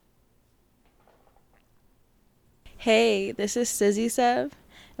Hey, this is Sizzy Sev,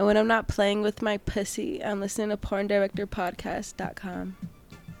 and when I'm not playing with my pussy, I'm listening to PornDirectorPodcast.com.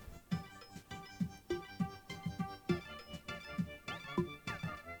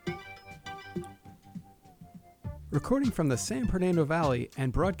 Recording from the San Fernando Valley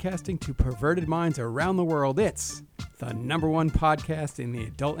and broadcasting to perverted minds around the world, it's the #1 podcast in the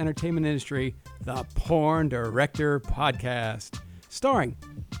adult entertainment industry, the Porn Director Podcast. Starring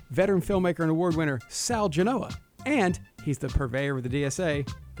veteran filmmaker and award winner Sal Genoa. And he's the purveyor of the DSA,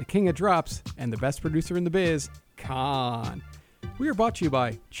 the king of drops, and the best producer in the biz, Khan. We are brought to you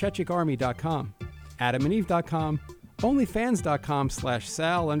by ChechikArmy.com, AdamandEve.com,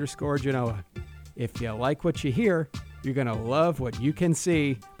 OnlyFans.com/Sal_Genoa. If you like what you hear, you're going to love what you can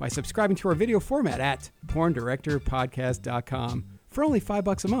see by subscribing to our video format at PornDirectorPodcast.com for only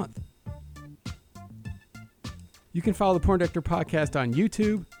 $5 a month. You can follow the Porn Director Podcast on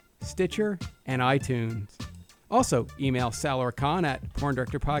YouTube, Stitcher, and iTunes. Also, email Sal or Khan at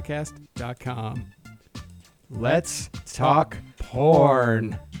PornDirectorPodcast.com. Let's talk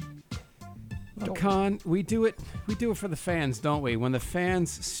porn. Well, Khan, we do it for the fans, don't we? When the fans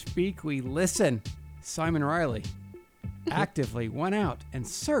speak, we listen. Simon Riley actively went out and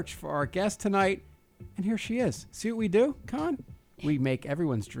searched for our guest tonight, and here she is. See what we do, Khan? We make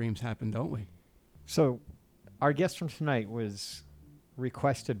everyone's dreams happen, don't we? So, our guest from tonight was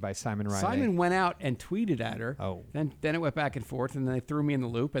requested by Simon Riley. Simon went out and tweeted at her. Oh. Then it went back and forth, and then they threw me in the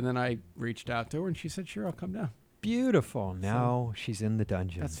loop, and then I reached out to her, and she said, sure, I'll come down. Beautiful. Now she's in the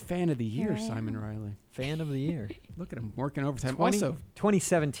dungeon. That's fan of the year, Simon Riley. Fan of the year. Look at him working overtime.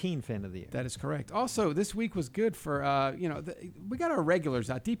 2017 fan of the year. That is correct. Also, this week was good for, we got our regulars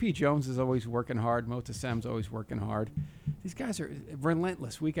out. DP Jones is always working hard. Mota Sem's always working hard. These guys are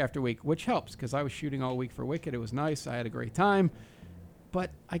relentless week after week, which helps because I was shooting all week for Wicked. It was nice. I had a great time. But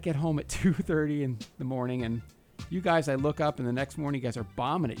I get home at 2:30 in the morning, and you guys, I look up, and the next morning you guys are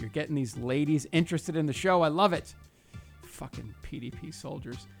bombing it. You're getting these ladies interested in the show. I love it. Fucking PDP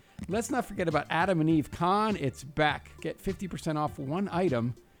soldiers. Let's not forget about Adam and Eve Khan. It's back. Get 50% off one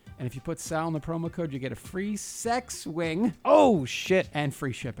item, and if you put Sal in the promo code, you get a free sex swing. Oh, shit. And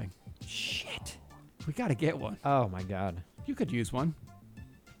free shipping. Shit. We got to get one. Oh, my God. You could use one.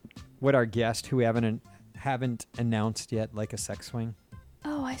 Would our guest, who haven't announced yet, like a sex swing?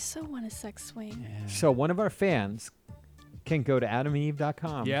 Oh, I so want a sex swing. Yeah. So one of our fans can go to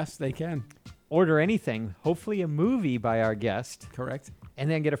AdamandEve.com. Yes, they can. Order anything, hopefully a movie by our guest, Correct.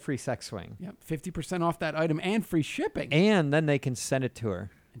 and then get a free sex swing. Yep. 50% off that item and free shipping. And then they can send it to her.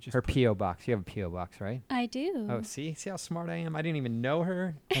 And just Her put- P.O. box. You have a P.O. box, right? I do. Oh, see how smart I am? I didn't even know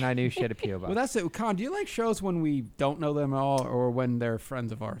her, and I knew she had a P.O. box. Well, that's it. Khan, do you like shows when we don't know them at all or when they're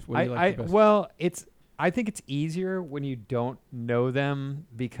friends of ours? What do you like the best? Well, I think it's easier when you don't know them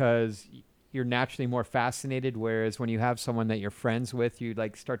because you're naturally more fascinated, whereas when you have someone that you're friends with, you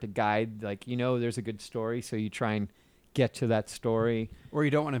like start to guide, like, there's a good story, so you try and get to that story. Or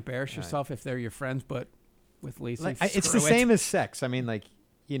you don't want to embarrass yourself if they're your friends, but with Lisa, It's the same as sex. I mean, like,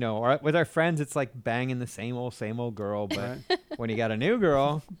 with our friends, it's like banging the same old girl, but when you got a new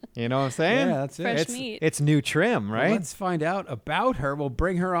girl, you know what I'm saying? Yeah, that's it. Fresh It's, meat. it's new trim, right? Well, let's find out about her. We'll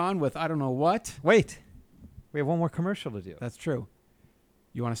bring her on with I don't know what. Wait, we have one more commercial to do. That's true.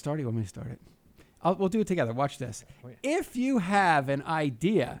 You want to start it? You want me to start it? We'll do it together. Watch this. Wait. If you have an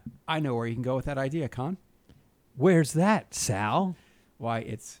idea, I know where you can go with that idea, Con. Where's that, Sal? Why,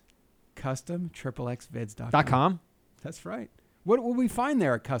 it's customxxvids.com. .com? That's right. What will we find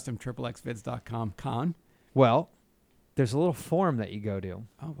there at customxxvids.com, Con? Well, there's a little form that you go to,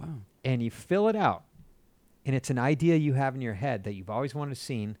 Oh, wow. and you fill it out, and it's an idea you have in your head that you've always wanted to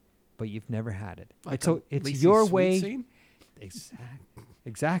see, but you've never had it. Like It's Lacey your Sweet way. scene?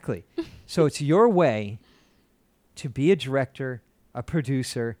 Exactly. So it's your way to be a director, a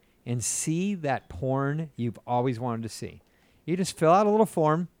producer, and see that porn you've always wanted to see. You just fill out a little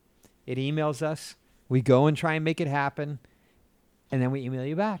form. It emails us. We go and try and make it happen. And then we email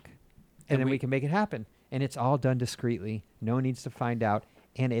you back. And then we can make it happen. And it's all done discreetly. No one needs to find out.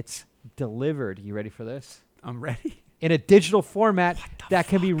 And it's delivered. You ready for this? I'm ready. In a digital format that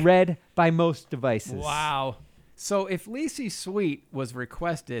can be read by most devices. Wow. So if Lacey Sweet was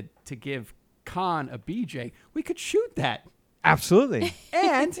requested to give Khan a BJ, we could shoot that. Absolutely.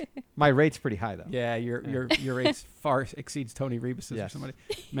 And My rate's pretty high, though. yeah, your rates far exceeds Tony Rebus's or Yes. somebody,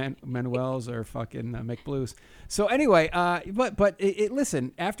 Manuel's or fucking McBlues. So anyway, but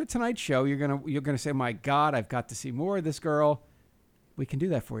listen, after tonight's show, you're gonna say, my God, I've got to see more of this girl. We can do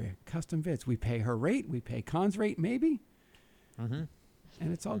that for you. Custom vids. We pay her rate. We pay Khan's rate, maybe, Mm-hmm.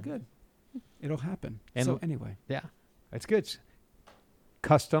 and it's all good. It'll happen. And so anyway, Yeah, it's good.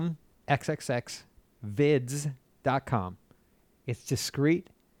 Custom XXX vids LeeClosguy.com. It's discreet.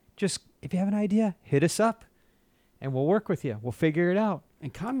 Just, if you have an idea, hit us up, and we'll work with you. We'll figure it out.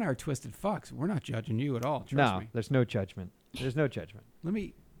 And Con and I are twisted fucks. We're not judging you at all. Trust No, me. there's no judgment. There's no judgment. Let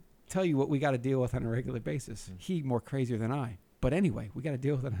me tell you what we got to deal with on a regular basis. He more crazier than I. But anyway, we got to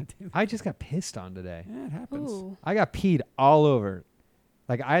deal with it on a daily. I just got pissed on today. Yeah, it happens. Ooh. I got peed all over.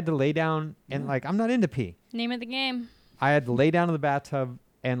 Like, I had to lay down, and, like, I'm not into pee. Name of the game. I had to lay down in the bathtub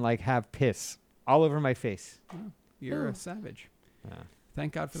and, like, have piss all over my face. You're Ooh. a savage. Yeah.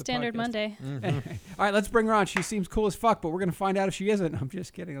 Thank God for Standard the podcast. Monday. Mm-hmm. All right, let's bring her on. She seems cool as fuck, but we're going to find out if she isn't. I'm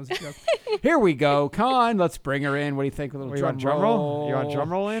just kidding. That was a joke. Here we go. Con, let's bring her in. What do you think? A little You drum want drum roll? roll? You want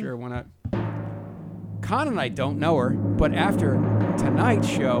drum roll in? Sure, why not? Con and I don't know her, but after tonight's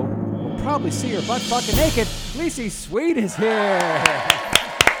show, we'll probably see her butt fucking naked. Lacey Sweet is here.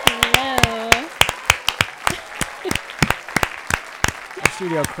 Hello. Our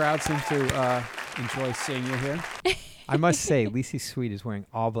studio crowd seems to enjoy seeing you here. I must say, Lacey Sweet is wearing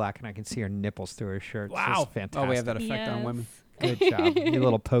all black, and I can see her nipples through her shirt. It's just fantastic. Oh, we have that effect on women. Good job. Your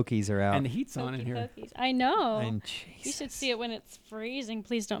little pokies are out. And the heat's on in Pokey here. pokies. I know. And You should see it when it's freezing.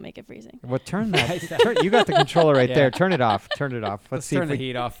 Please don't make it freezing. Well, turn that. You got the controller right Yeah. there. Turn it off. Turn it off. Let's see turn if the we.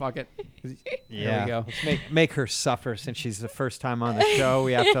 heat off. Fuck it. Yeah. There we go. Let's make her suffer since she's the first time on the show.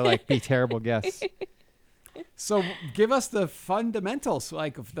 We have to like be terrible guests. So give us the fundamentals,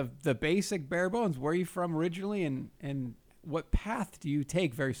 like of the basic bare bones. Where are you from originally, and what path do you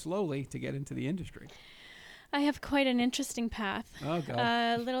take very slowly to get into the industry? I have quite an interesting path. Oh, God.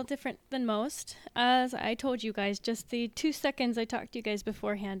 A little different than most. As I told you guys, just the 2 seconds I talked to you guys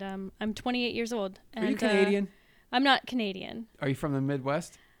beforehand, I'm 28 years old. Are you Canadian? I'm not Canadian. Are you from the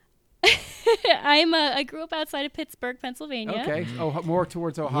Midwest? I grew up outside of Pittsburgh, Pennsylvania. Okay. Oh, more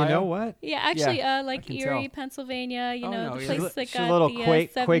towards Ohio. You know what? Yeah, actually, I like can Erie, tell. Pennsylvania. You Oh, know, no, the yeah. place that She's got a little the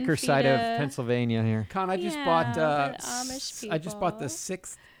 7 Quaker side of feet, Pennsylvania here. Con, I just Yeah, bought the Amish I just bought the people.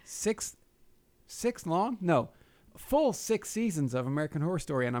 six full 6 seasons of American Horror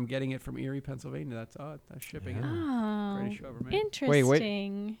Story, and I'm getting it from Erie, Pennsylvania. That's odd. That's shipping it. Oh, Greatest show ever made.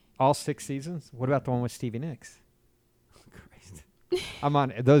 interesting. All 6 seasons? What about the one with Stevie Nicks? Christ. I'm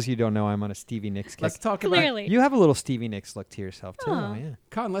on. Those of you who don't know, I'm on a Stevie Nicks kick. Let's talk about Clearly. You have a little Stevie Nicks look to yourself too. Oh. Yeah.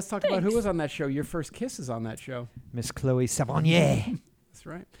 Con. Let's talk about who Thanks. was on that show. Your first kiss is on that show. Miss Chloe Savonier. That's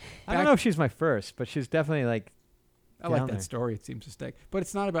right. I don't know if she's my first, but she's definitely like. I like down that there. story. It seems to stick, but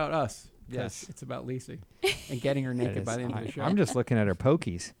it's not about us. 'Cause Yes. it's about Lacey and getting her it naked is. by the end of the show. I'm just looking at her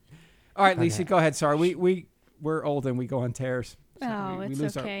pokies. All right, Lacey, Okay. go ahead. Sorry, we're old and we go on tears. So Oh, we it's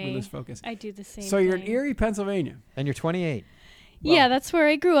lose okay. we lose focus. I do the same So you're in thing. Erie, Pennsylvania. And you're 28. Yeah, that's where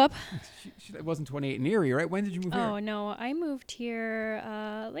I grew up. It wasn't 28 in Erie, right? When did you move Oh, here? no. I moved here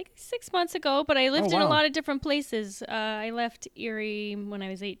like 6 months ago, but I lived in wow. a lot of different places. I left Erie when I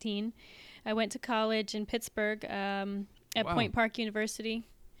was 18. I went to college in Pittsburgh at Wow. Point Park University.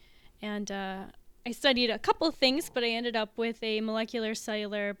 And I studied a couple of things, but I ended up with a molecular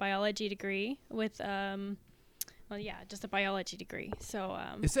cellular biology degree with, just a biology degree. So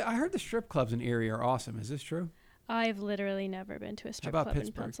I heard the strip clubs in Erie are awesome. Is this true? I've literally never been to a strip about club in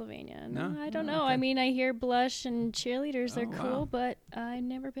Pittsburgh? Pennsylvania. No? I don't Oh, know. okay. I mean, I hear Blush and cheerleaders. They're Oh, cool, wow. but I've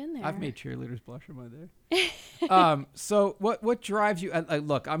never been there. I've made cheerleaders blush on my day. So what drives you?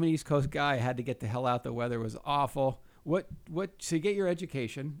 Look, I'm an East Coast guy. I had to get the hell out. The weather was awful. So you get your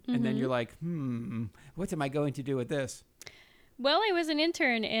education, and then Mhm. you're like, what am I going to do with this? Well, I was an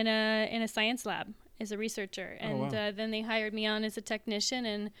intern in a science lab as a researcher, and wow. then they hired me on as a technician.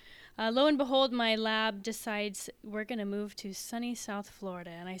 And lo and behold, my lab decides we're gonna move to sunny South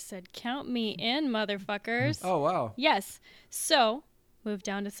Florida, and I said, "Count me in, motherfuckers!" Oh, wow. Yes. So moved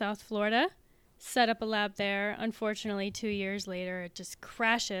down to South Florida, set up a lab there. Unfortunately, 2 years later, it just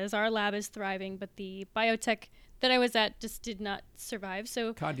crashes. Our lab is thriving, but the biotech that I was at just did not survive.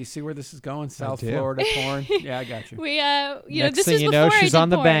 So God, do you see where this is going? South do. Florida porn. Yeah, I got you. we, know, Next this thing is you before know, I she's did on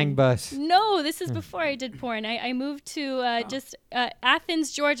the porn. bang bus. No, this is before I did porn. I moved to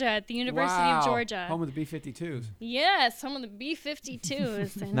Athens, Georgia, at the University Wow. of Georgia. Home of the B-52s. Yes, home of the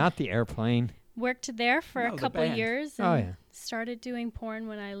B-52s. And Not the airplane. worked there for No, a the couple band. years. Oh, And yeah. started doing porn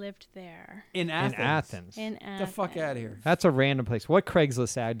when I lived there. In Athens. In Athens. In The Athens. fuck out of here. That's a random place. What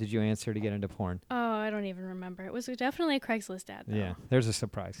Craigslist ad did you answer to get into porn? Oh, I don't even remember. It was definitely a Craigslist ad, though. Yeah, there's a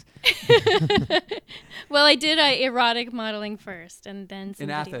surprise. Well, I did erotic modeling first, and then some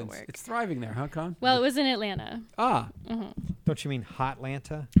In video Athens. work. It's thriving there, huh, Con? Well, it was in Atlanta. Don't you mean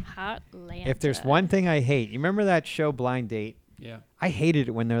Hotlanta? Hot Atlanta. If there's one thing I hate, you remember that show Blind Date? Yeah. I hated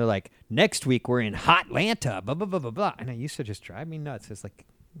it when they're like, next week we're in Hotlanta, blah, blah, blah, blah, blah. And it used to just drive me nuts. It's like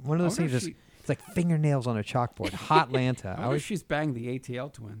one of I those wonder things, if it's like fingernails on a chalkboard. Hotlanta. I wonder if she's banged the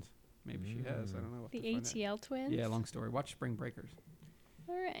ATL twins. Maybe she has. I don't know. The ATL twins? Yeah, long story. Watch Spring Breakers.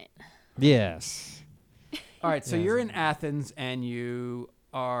 All right. Yes. All right, so Yes. you're in Athens and you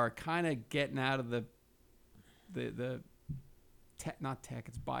are kind of getting out of the tech, not tech,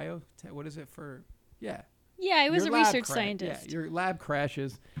 it's bio. What is it for? Yeah. Yeah, I was Your a lab research scientist. Yeah, your lab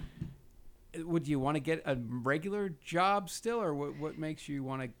crashes. Would you want to get a regular job still, or what makes you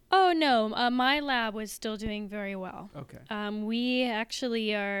want to? Oh, no. My lab was still doing very well. Okay. We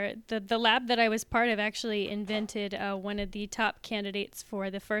actually are, the lab that I was part of actually invented one of the top candidates for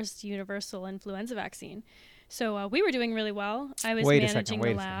the first universal influenza vaccine. So we were doing really well. I was managing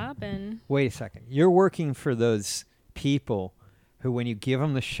the lab. And Wait a second. You're working for those people who, when you give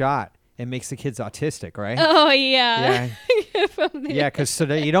them the shot, it makes the kids autistic, right? Oh, yeah. Yeah, because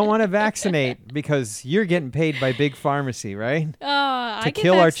you don't want to vaccinate because you're getting paid by big pharmacy, right? I get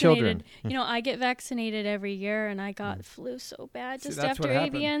kill our vaccinated. children. You know, I get vaccinated every year, and I got flu so bad See, just that's after what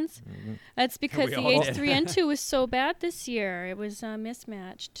happened. avians. That's because We the all did. H3N2 was so bad this year. It was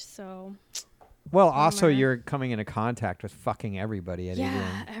mismatched. So Well, also Bummer. you're coming into contact with fucking everybody at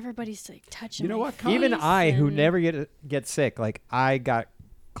yeah, AVN. everybody's like touching. You know my what, Con? Even face I, who and- never get sick, like I got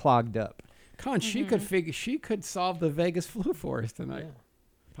clogged up. Con, she could figure. She could solve the Vegas flu for us tonight,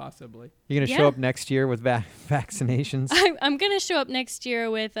 possibly. You're gonna Yeah. show up next year with vaccinations. I'm gonna show up next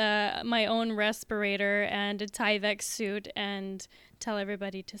year with my own respirator and a Tyvek suit and tell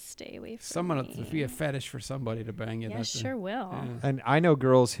everybody to stay away from Someone me. to be a fetish for somebody to bang you. Yeah, that's sure will. Yeah. And I know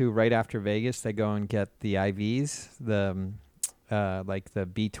girls who, right after Vegas, they go and get the IVs, the like the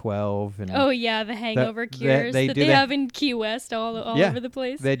B12 and Oh yeah, the hangover cures they that do they that- have in Key West all Yeah, over the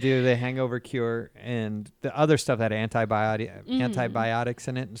place. they do the hangover cure and the other stuff that antibiotics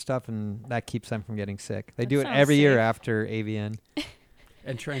in it and stuff, and that keeps them from getting sick. They That do it sounds every year safe. after AVN.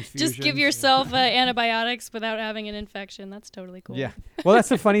 And transfusions. Just give yourself antibiotics without having an infection. That's totally cool. Yeah. Well, that's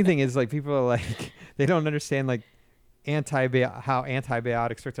the funny thing is like people are like they don't understand like how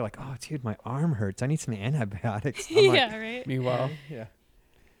antibiotics work. They're like, oh, dude, my arm hurts. I need some antibiotics. I'm like, yeah, right. Meanwhile, yeah.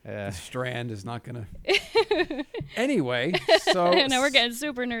 the strand is not gonna. Anyway, so Now we're getting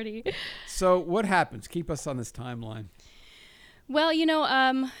super nerdy. So what happens? Keep us on this timeline. Well, you know,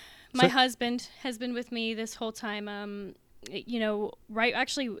 my So- husband has been with me this whole time. You know, right?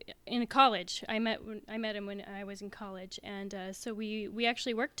 Actually, in college, I met him when I was in college, and so we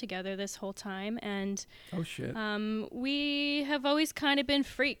actually worked together this whole time, and Oh shit. we have always kind of been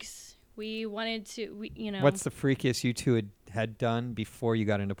freaks. We wanted to, you know. What's the freakiest you two had done before you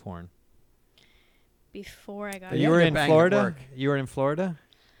got into porn? Before I got But You you were had to in bang at Florida? work. You were in Florida?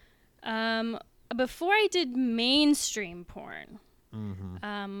 before I did mainstream porn,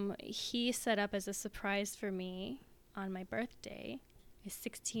 Mm-hmm. he set up as a surprise for me on my birthday a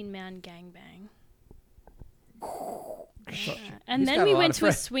 16-man gangbang. Yeah. And He's then got we a lot went of to a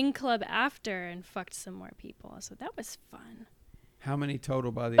friends. swing club after and fucked some more people. So that was fun. How many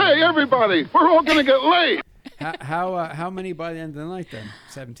total by the Hey, end? everybody, we're all going to get laid. How many by the end of the night then?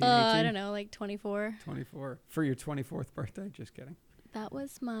 17, 18? I don't know, like 24. 24. For your 24th birthday? Just kidding. That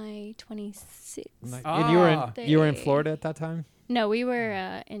was my 26th. And you were in Day. Florida at that time? No, we were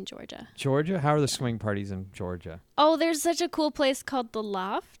in Georgia. Georgia? How are the swing parties in Georgia? Oh, there's such a cool place called The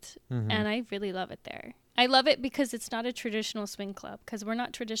Loft, Mhm. and I really love it there. I love it because it's not a traditional swing club, because we're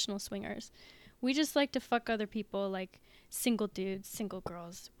not traditional swingers. We just like to fuck other people, like single dudes, single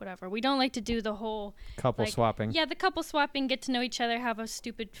girls, whatever. We don't like to do the whole Couple like, swapping. Yeah, the couple swapping, get to know each other, have a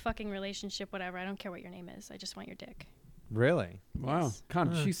stupid fucking relationship, whatever. I don't care what your name is. I just want your dick. Really? Wow.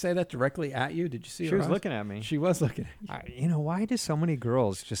 Con, did she say that directly at you? Did you see She her was eyes? looking at me. She was looking at you. You know, why do so many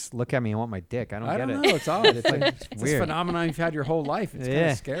girls just look at me and want my dick? I don't I get don't it. know. It's odd. It's like it's this weird. phenomenon you've had your whole life. It's kind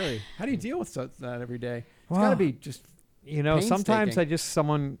Yeah. of scary. How do you deal with that every day? It's got Wow. to be just. You know, sometimes I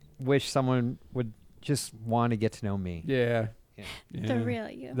painstaking. wish someone would just want to get to know me. Yeah. Yeah. Yeah. The real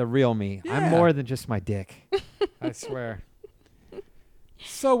you. The real me. I'm Yeah. more than just my dick. I swear.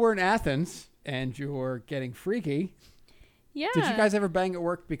 So we're in Athens, and you're getting freaky. Yeah. Did you guys ever bang at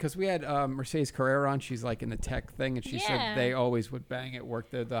work? Because we had Mercedes Carrera on. She's like in the tech thing, and she Yeah. said they always would bang at work.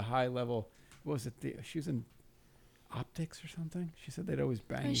 The high level. What was it? She was in optics or something. She said they'd always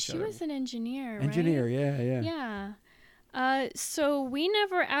bang each She other. was an engineer, right? Engineer. Yeah. Yeah. So we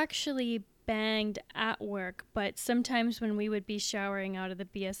never actually banged at work, but sometimes when we would be showering out of the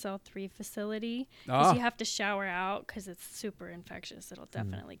BSL-3 facility, because Ah. you have to shower out because it's super infectious. It'll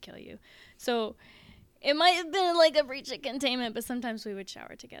definitely kill you. So it might have been like a breach of containment, but sometimes we would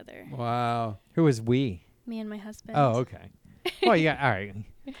shower together. Wow. Who was we? Me and my husband. Oh, okay. Well, yeah, all right.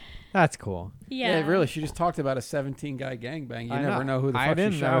 That's cool. Yeah. Really. She just talked about a 17-guy gangbang. You I never know. know who the I fuck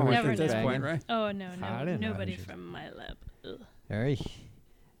didn't she know showered who with she at was this banging. point, right? Oh, no. I didn't know Nobody who she- from my lab. Ugh. Very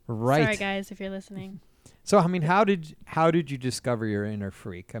Right. Sorry, guys, if you're listening. So I mean, how did you discover your inner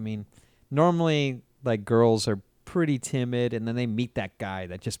freak? I mean, normally like girls are pretty timid, and then they meet that guy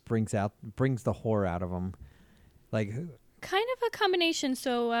that just brings the whore out of them. Like, Kind of a combination.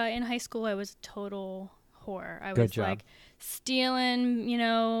 So in high school, I was a total whore. I Good was job. like stealing,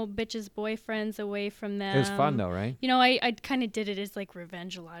 bitches' boyfriends away from them. it was fun though, right? I kind of did it as like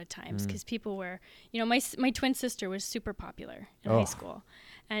revenge a lot of times Mm. because people were, my twin sister was super popular in Oh. high school,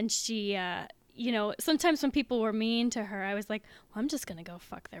 and she, sometimes when people were mean to her, I was like, well, I'm just gonna go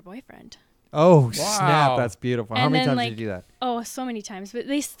fuck their boyfriend. Oh snap! Wow. That's beautiful. How And many then, times did you do that? Oh, so many times. But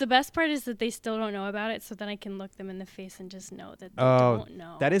the best part is that they still don't know about it, so then I can look them in the face and just know that they Oh, don't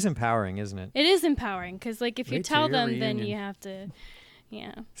know. That is empowering, isn't it? It is empowering because, like, if you Wait till tell your them, then reunion. you have to,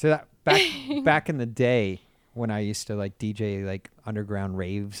 yeah. So that back in the day when I used to like DJ like underground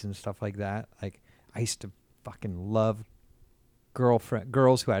raves and stuff like that, like I used to fucking love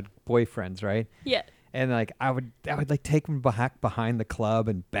girls who had boyfriends, right? Yeah. And like I would like take them back behind the club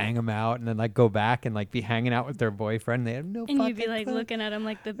and bang them out, and then like go back and like be hanging out with their boyfriend. They have no. And you'd be fucking like clue. looking at them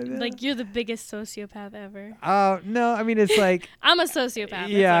like you're the biggest sociopath ever. Oh no! I mean, it's like I'm a sociopath.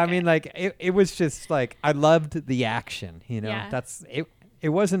 It's yeah. I okay. mean, like it was just like I loved the action. Yeah. That's it. It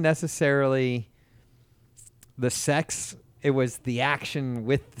wasn't necessarily the sex. It was the action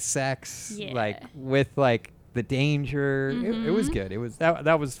with the sex, Yeah. like with like the danger. It was Mhm. good. It was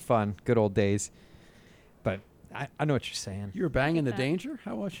that was fun. Good old days. But I know what you're saying. You were banging the that. danger?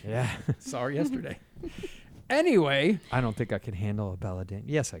 How much? Yeah. Saw her yesterday. Anyway. I don't think I could handle a Bella Dan.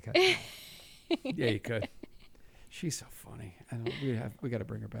 Yes, I could. Yeah, you could. She's so funny. We got to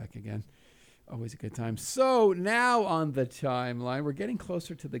bring her back again. Always a good time. So now on the timeline, we're getting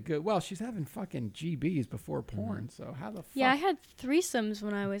closer to the good. Well, she's having fucking GBs before porn. So how the fuck? Yeah, I had threesomes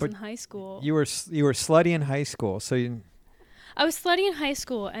when I was But in high school. You were slutty in high school, so I was slutty in high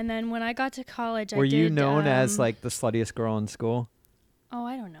school, and then when I got to college, were I did. you known as like the sluttiest girl in school? Oh,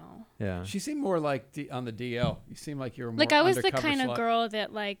 I don't know. Yeah. She seemed more like on the DL. You seem like you were more Like I was the undercover kind of slut. girl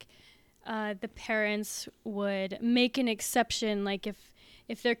that like the parents would make an exception, like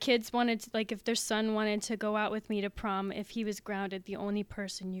if their kids wanted to, like if their son wanted to go out with me to prom, if he was grounded, the only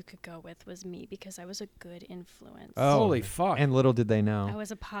person you could go with was me because I was a good influence. Holy fuck. And little did they I know.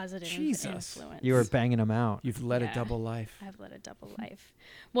 was a positive Jesus. influence. You were banging them out. You've led a Yeah. double life. I've led a double life.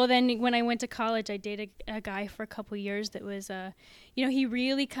 Well, then when I went to college, I dated a guy for a couple years that was, he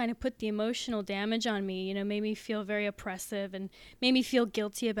really kind of put the emotional damage on me, made me feel very oppressive and made me feel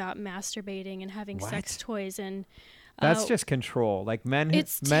guilty about masturbating and having sex What? toys. And That's just control. Like men.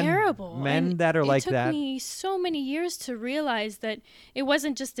 it's men, terrible. Men And that are like it that. took me so many years to realize that it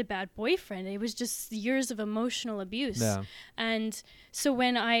wasn't just a bad boyfriend. It was just years of emotional abuse. Yeah. And so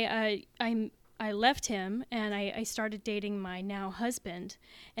when I left him and I started dating my now husband,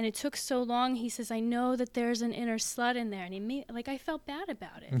 and it took so long. He says, I know that there's an inner slut in there. And he made, like, I felt bad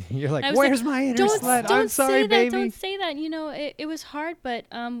about it. You're like, I was where's like, my inner Don't slut? I'm sorry, say baby. that. Don't say that. It was hard, but,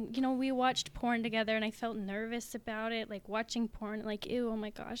 we watched porn together and I felt nervous about it. Like watching porn, like, ew, oh my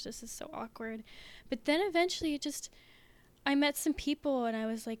gosh, this is so awkward. But then eventually I met some people and I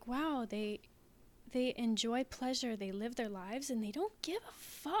was like, wow, they enjoy pleasure, they live their lives, and they don't give a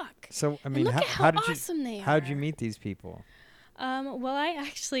fuck. So I And mean, look at how how did awesome they how did you are. meet these people? Well,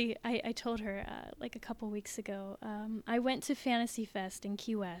 I told her like a couple weeks ago. I went to Fantasy Fest in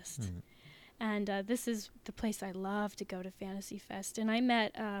Key West, and this is the place I love to go to, Fantasy Fest. And I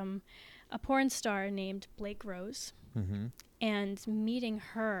met a porn star named Blake Rose. Mm-hmm. And meeting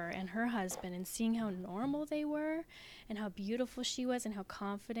her and her husband and seeing how normal they were and how beautiful she was and how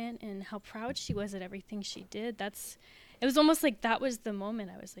confident and how proud she was at everything she did. It was almost like that was the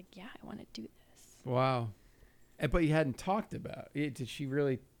moment I was like, yeah, I want to do this. Wow. But you hadn't talked about it. Did she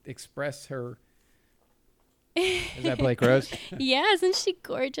really express her? Is that Blake Rose? Yeah, isn't she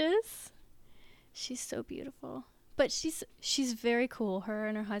gorgeous? She's so beautiful. But she's very cool. Her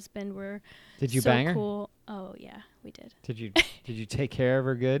and her husband were Did you so bang her? cool. Oh, yeah, we did. Did you take care of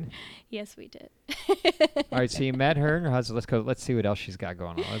her good? Yes, we did. All right, so you met her and her husband. Let's go. Let's see what else she's got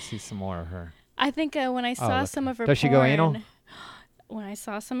going on. Let's see some more of her. I think when I saw look. some of her Does she porn, go anal? when I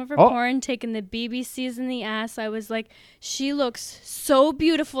saw some of her Oh. porn taking the BBCs in the ass, I was like, she looks so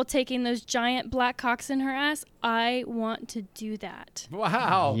beautiful taking those giant black cocks in her ass. I want to do that.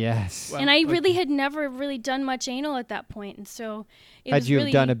 Wow. Yes. Well, And I like- really had never really done much anal at that point, and so it Had was you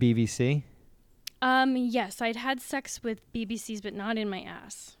really, done a BVC? Yes, I'd had sex with BBCs, but not in my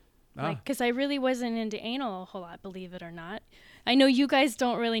ass. Ah. Because I really wasn't into anal a whole lot, believe it or not. I know you guys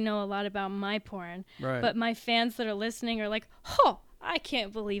don't really know a lot about my porn, Right. but my fans that are listening are like, oh, I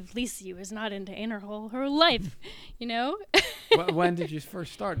can't believe Lisa is not into anal her life, you know? When did you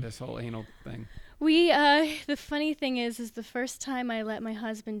first start this whole anal thing? The funny thing is the first time I let my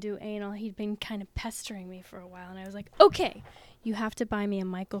husband do anal, he'd been kind of pestering me for a while, and I was like, okay, you have to buy me a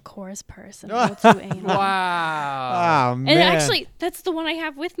Michael Kors purse, and we'll do anal. Wow. Oh, man. And actually, that's the one I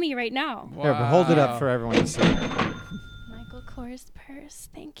have with me right now. Here, but hold it up for everyone to see. Michael Kors purse,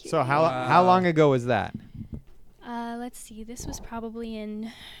 thank you. So how Wow. long ago was that? Let's see, this was probably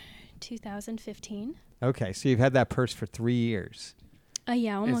in 2015. Okay, so you've had that purse for 3 years.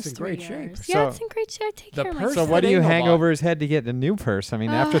 Yeah, almost in 3 great shape. years. So Yeah, it's in great shape. I take the care of purse myself. So what do you Anal hang bought. over his head to get a new purse? I mean,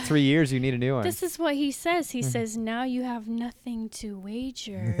 after 3 years, you need a new one. This is what he says. He Mhm. says, now you have nothing to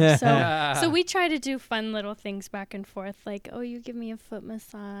wager. So we try to do fun little things back and forth, like, oh, you give me a foot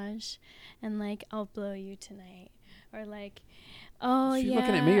massage, and like, I'll blow you tonight. Or like, oh, She yeah,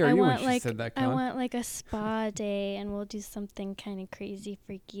 looking at me or I you when want she like, said that, I Con? want like a spa day, and we'll do something kind of crazy,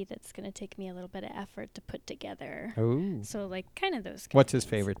 freaky that's going to take me a little bit of effort to put together. Ooh. So like, kind of those kind What's of his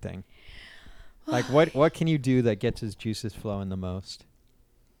things. favorite thing? Like what can you do that gets his juices flowing the most?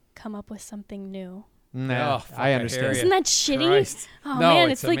 Come up with something new. Nah, Oh, fuck, I I understand. hear ya. Isn't that shitty? Christ. Oh No, man,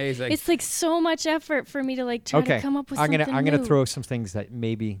 it's like amazing. it's like so much effort for me to like try Okay, to come up with I'm something gonna new. throw some things that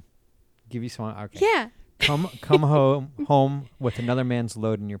maybe give you some. Okay. Yeah. Come home with another man's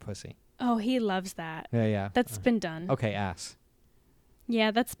load in your pussy. Oh, he loves that. Yeah. That's been done. Okay, ass. Yeah,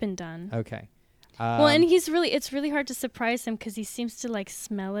 that's been done. Okay. Well, and it's really hard to surprise him because he seems to like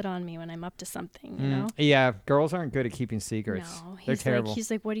smell it on me when I'm up to something, you know? Yeah, girls aren't good at keeping secrets. No, They're he's terrible.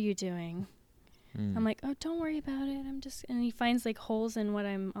 like, what are you doing? Mm. I'm like, oh, don't worry about it. And he finds like holes in what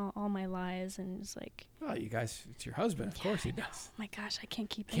all my lies, and it's like, Oh, you guys, it's your husband. Of course he does. oh my gosh, I can't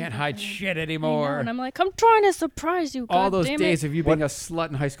keep. Can't anything hide from him. shit I know, anymore. and I'm like, I'm trying to surprise you. All God those damn days it. of you being a slut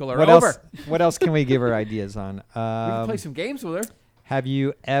in high school are what over. else? What else can we give her ideas on? We can play some games with her. Have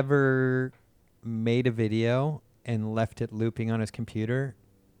you ever made a video and left it looping on his computer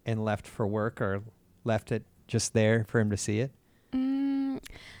and left for work, or left it just there for him to see it?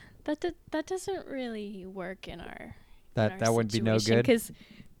 That doesn't really work in our That would be no good. because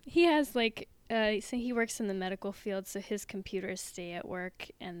he has like so he works in the medical field, so his computers stay at work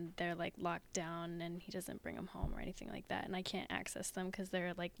and they're like locked down, and he doesn't bring them home or anything like that, and I can't access them because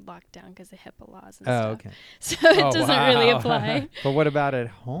they're like locked down because of HIPAA laws and Oh, stuff. okay. So it Oh, doesn't really wow. apply. But what about at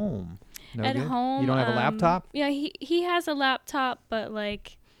home? No At good? home, You don't have a laptop? Yeah, he has a laptop, but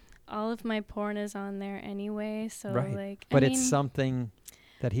like all of my porn is on there anyway. So Right. like, But I it's mean, something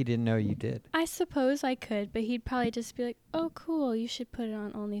that he didn't know you did. I suppose I could, but he'd probably just be like, "Oh, cool, you should put it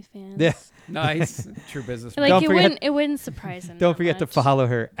on OnlyFans." Yeah. Nice. True business. Like Don't it forget- wouldn't surprise him. Don't that forget to much. follow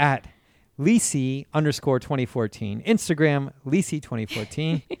her at Lisi_2014. Instagram,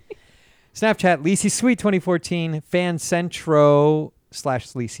 Lisi2014. Snapchat, LisiSweet2014.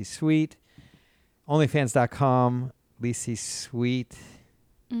 FanCentro/LisiSweet. OnlyFans.com, LisiSweet.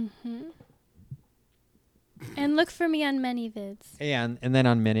 Mm-hmm. And look for me on ManyVids. And then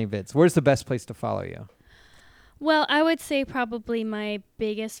on ManyVids. Where's the best place to follow you? Well, I would say probably my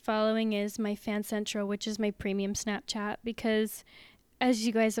biggest following is my FanCentro, which is my premium Snapchat, because as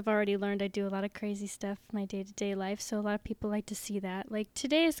you guys have already learned, I do a lot of crazy stuff in my day-to-day life, so a lot of people like to see that. Like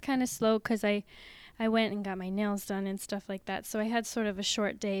today is kind of slow because I went and got my nails done and stuff like that, so I had sort of a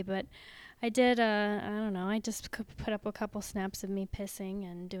short day, but I did, I don't know, I just put up a couple snaps of me pissing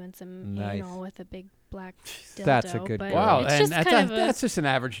and doing some Nice. anal with a big black dildo. That's a good but girl. Wow. it's And just kind of a, that's just an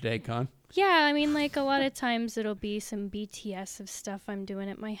average day, Con. yeah, I mean, like a lot of times it'll be some BTS of stuff I'm doing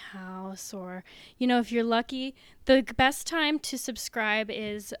at my house, or, you know, if you're lucky, the best time to subscribe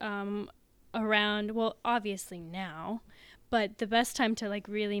is around, well, obviously now, but the best time to like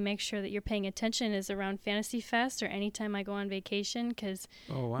really make sure that you're paying attention is around Fantasy Fest or anytime I go on vacation, because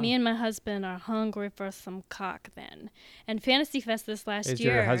Oh, wow. me and my husband are hungry for some cock then. And Fantasy Fest this last Is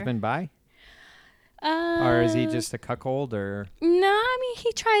year. your husband bi? Or is he just a cuckold? Or No, I mean,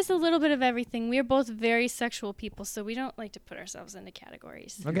 he tries a little bit of everything. We are both very sexual people, so we don't like to put ourselves into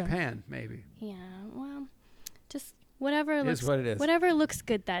categories. Okay. Japan, maybe. Yeah, well, just whatever It looks is what it is. whatever looks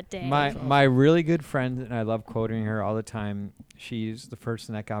good that day. my really good friend, and I love quoting her all the time. She's the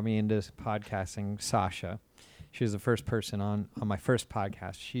person that got me into podcasting, Sasha. She was the first person on my first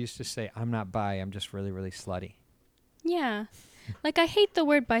podcast. She used to say, "I'm not bi. I'm just really, really slutty." Yeah. Like, I hate the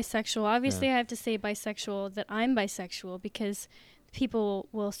word bisexual. Obviously, Yeah. I have to say bisexual, that I'm bisexual, because people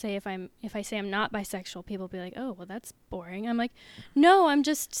will say if I say I'm not bisexual, people will be like, "Oh, well, that's boring." I'm like, "No, I'm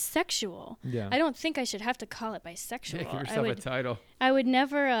just sexual." Yeah. I don't think I should have to call it bisexual. Yeah, give yourself a title. I would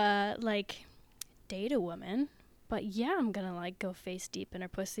never like date a woman, but yeah, I'm gonna like go face deep in her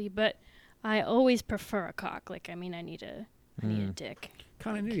pussy. But I always prefer a cock. Like, I mean, I need a dick.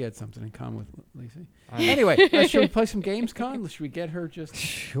 Con, I knew you had something in common with Lacey. I- Anyway, should we play some games, Con? Should we get her just...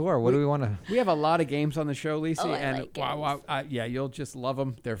 Sure. What do we want to? We have a lot of games on the show, Lacey, Oh, I and like wow, yeah, you'll just love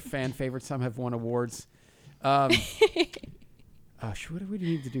them. They're fan favorites. Some have won awards. What do we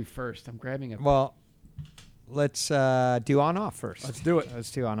need to do first? I'm grabbing a... Well, let's do on off first. Let's do it.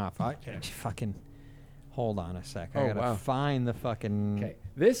 Let's do on off. Fucking hold on a sec. I Oh, gotta wow. find the fucking. Okay,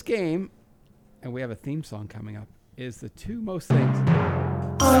 this game, and we have a theme song coming up, is the two most things.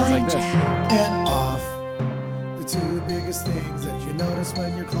 Sounds like this. And off. The two biggest things that you notice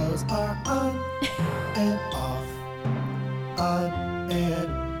when your clothes are on and off. On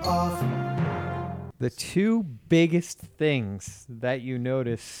and off. The two biggest things that you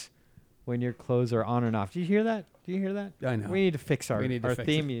notice when your clothes are on and off. Do you hear that? Do you hear that? I know. We need to fix our, We need to our fix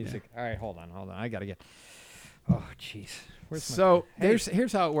theme it, yeah. music. All right, hold on. I gotta get. Oh, jeez. Where's my So pen?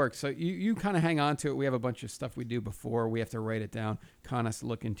 here's how it works. So you kind of hang on to it. We have a bunch of stuff we do before. We have to write it down. Con has to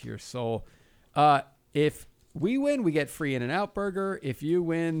look into your soul. If we win, we get free In-N-Out burger. If you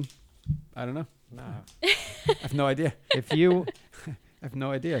win, I don't know. No. I have no idea. If you I have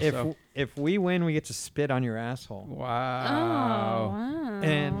no idea. if we win, we get to spit on your asshole. Oh, Wow. wow.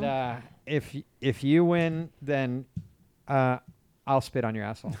 And if you win, then I'll spit on your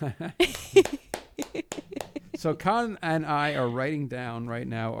asshole. So Con and I are writing down right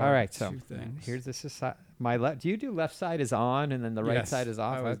now. All right, so two things. here's this is my left. Do you do left side is on and then the right Yes, side is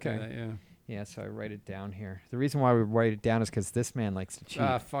off? I always do Okay. that, yeah. Yeah, so I write it down here. The reason why we write it down is because this man likes to cheat.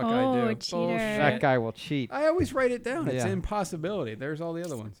 Fuck, Oh, I do. cheater. Bullshit. That guy will cheat. I always write it down. It's Yeah. an impossibility. There's all the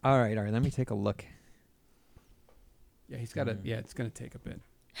other ones. All right. Let me take a look. Yeah, he's got to. Yeah, it's going to take a bit.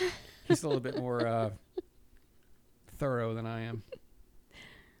 He's a little bit more thorough than I am.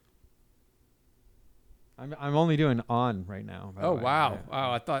 I'm only doing on right now. by the Oh way. wow! Yeah.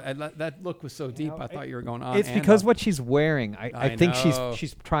 Wow, I thought that look was so deep. know, I thought you were going on. It's and because off. what she's wearing. I I think know.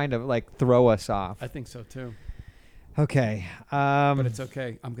 she's trying to like throw us off. I think so too. Okay. But it's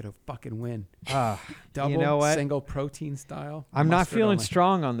okay. I'm gonna fucking win. Double, you know what? single protein style. I'm not mustard feeling only.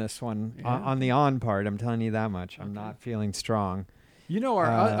 strong on this one. Yeah? On the on part, I'm telling you that much. I'm Okay. not feeling strong. You know, our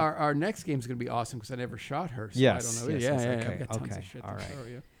Uh, our next game is gonna be awesome because I never shot her. So Yes, I don't know. yes, yeah, yes, yeah, okay, I've got tons okay, of shit all to right. show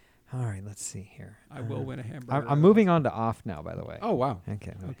you. All right. Let's see here. I will win a hamburger. I'm moving on to off now. By the way. Oh wow.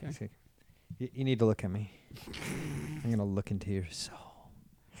 Okay. Okay. See. You need to look at me. I'm gonna look into your soul.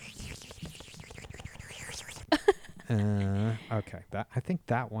 Okay. I think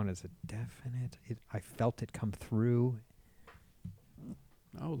that one is a definite. I felt it come through.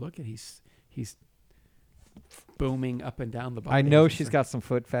 Oh look at he's booming up and down the body. I know as she's a- got some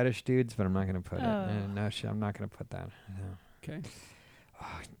foot fetish dudes, but I'm not gonna put it. Oh. No, I'm not gonna put that. No. Okay.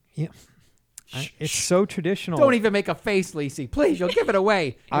 It's so traditional. Don't even make a face, Lacey. Please, you'll give it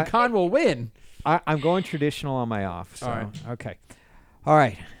away. And Con will win. I'm going traditional on my off. So All right. okay. All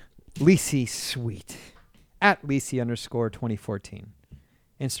right. Lacey Sweet at Lacey_2014.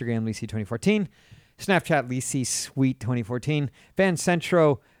 Instagram Lacey 2014. Snapchat Lacey Sweet 2014. Fan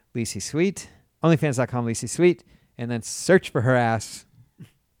Centro Lacey Sweet. OnlyFans.com Lacey Sweet. And then search for her ass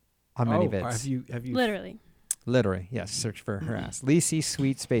on many vids. Have you Literally. Literally, yes. Search for her ass. Lacey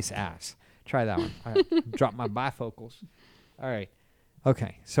Sweet space ass. Try that one. All right. Drop my bifocals. All right.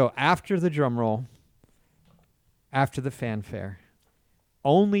 Okay. So after the drum roll, after the fanfare,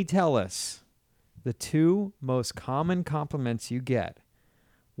 only tell us the two most common compliments you get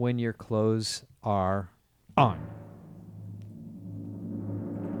when your clothes are on.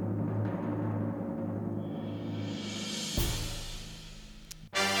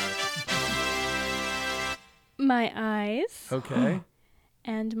 My eyes Okay.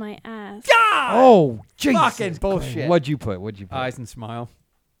 and my ass. Oh, Jesus. Fucking bullshit. What'd you put? Eyes and smile.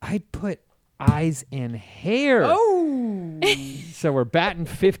 I put eyes and hair. Oh. So we're batting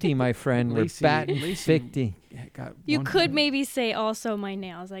 50, my friend. We're Lacey- batting Lacey- 50. You could maybe say also my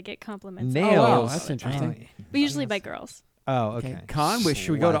nails. I get compliments. Nails. wow, that's interesting. But usually by girls. Oh, Okay. okay. Con,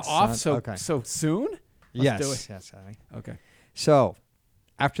 should we go to Sluts, off son. so soon? Yes. do it. Yes. Okay. So,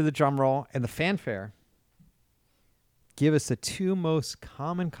 after the drum roll and the fanfare, give us the two most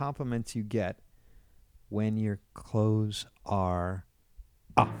common compliments you get when your clothes are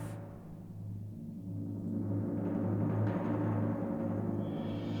off.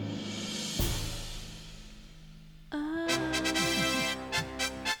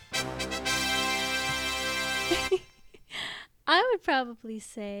 I would probably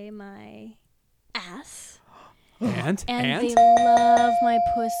say my ass. And And they love my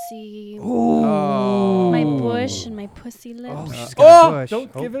pussy. Oh. My bush and my pussy lips. She's got a bush.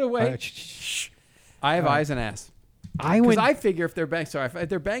 Don't give it away. Shh. I have All right. eyes and ass. Because I figure if they're if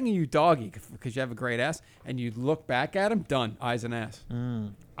they're banging you doggy because you have a great ass and you look back at them, done, eyes and ass.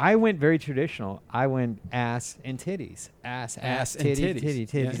 I went very traditional. I went ass and titties. Ass and titty, titties.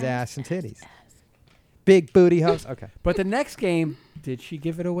 titties, Yeah. ass and titties. Big booty house. Okay. But the next game, did she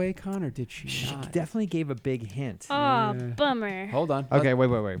give it away, Con, or did she She not? definitely gave a big hint. Oh, bummer. Hold on. Okay,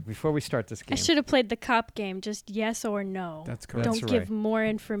 wait. Before we start this I game. should have played the cop game, just yes or no. That's correct. Don't That's give right. more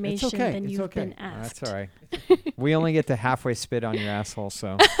information okay, than it's you've okay. been asked. That's all right. We only get to halfway spit on your asshole,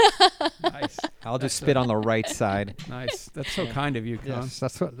 so Nice. I'll just spit on the right side. Nice. That's so kind of you, Con. Yes,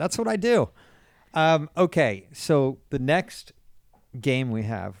 that's what I do. Okay, so the next game we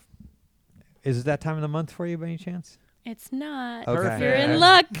have is it that time of the month for you by any chance? It's not. Okay. You're in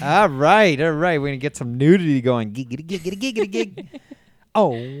luck. All right. We're gonna get some nudity going. Giggity.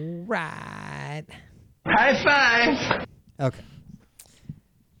 All right. High five. Okay.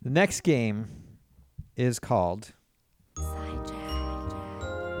 The next game is called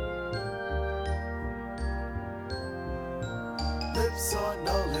Lips or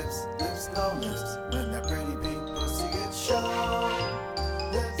no lips, lips, no lips. When that pretty pink pussy gets shown.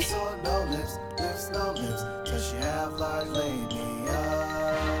 Lips or no lips, lips, no lips. Does she have large labia?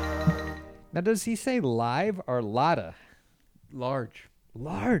 Now. Does he say live or Lotta? Large.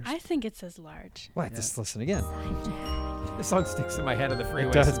 Large. I think it says large. What? Just listen again. This song sticks in my head on the freeway.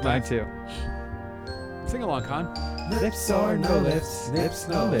 It does mine sometimes. too. Sing along, Con. Lips or no lips, lips,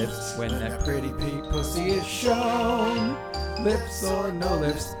 no lips. When that pretty pink pussy is shown. Lips or no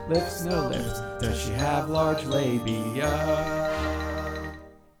lips, lips, no lips. Does she have large labia?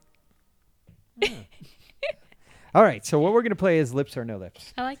 All right. So what we're gonna play is lips or no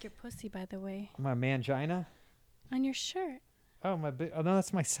lips. I like your pussy, by the way. My mangina. On your shirt. Oh my. Oh no,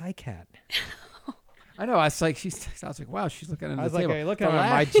 that's my Psy cat. I know. I was like, I was like, wow, she's looking under I was the like, table. are you looking The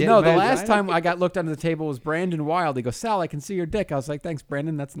at my No, the vagina? last time I got looked under the table was Brandon Wild. He goes, Sal, I can see your dick. I was like, thanks,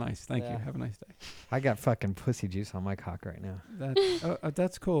 Brandon. That's nice. Thank Yeah. you. Have a nice day. I got fucking pussy juice on my cock right now.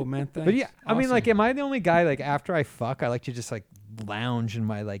 That's cool, man. Thanks. But yeah, I mean, Awesome. like, am I the only guy, like, after I fuck, I like to just, like, lounge in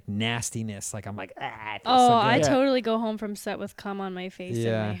my, like, nastiness. Like, I'm like, it feels Oh, so I good. Yeah. totally go home from set with cum on my face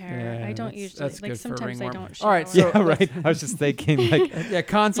Yeah. and my hair. Yeah, I don't that's usually, good like, for sometimes I ringworm. don't shower. All right, so- Yeah, right. I was just thinking, like, yeah,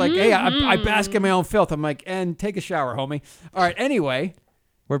 Con's like, hey, I bask in my own filth. I'm like, and take a shower, homie. All right, anyway,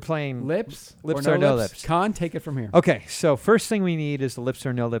 we're playing lips or no lips. Con, take it from here. Okay, so first thing we need is the lips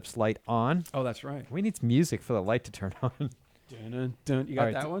or no lips light on. Oh, that's right. We need some music for the light to turn on. Dun, dun, dun. You got All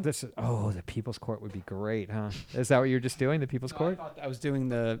right, that one? This is, the People's Court would be great, huh? Is that what you're just doing, the People's I Court? thought I was doing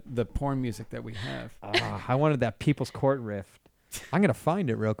the porn music that we have. I wanted that People's Court riff. I'm going to find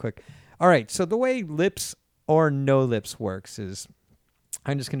it real quick. All right, so the way lips or no lips works is,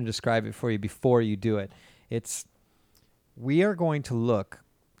 I'm just going to describe it for you before you do it. We are going to look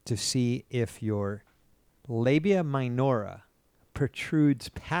to see if your labia minora protrudes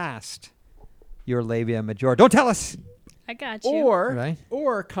past your labia majora. Don't tell us! I got you. Right.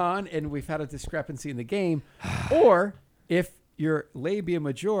 Or Con, and we've had a discrepancy in the game, or if your labia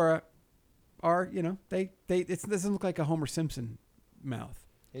majora are, it doesn't look like a Homer Simpson mouth.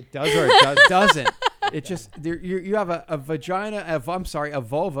 It does or it It doesn't. It just you have a vagina. A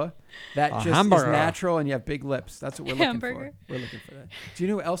vulva that A just is hamburger. natural, and you have big lips. That's what we're looking Hamburger. for. We're looking for that. Do you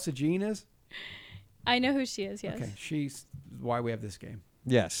know who Elsa Jean is? I know who she is, yes. Okay, she's why we have this game.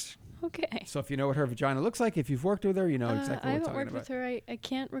 Yes. Okay. So if you know what her vagina looks like, if you've worked with her, you know I exactly what haven't we're talking worked about. with her. I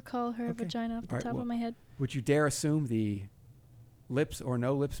can't recall her Okay. vagina off the All right, top well- of my head. Would you dare assume the lips or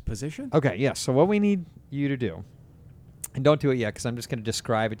no lips position? Okay, yes. So what we need you to do, and don't do it yet because I'm just going to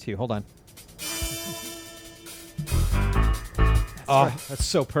describe it to you. Hold on. That's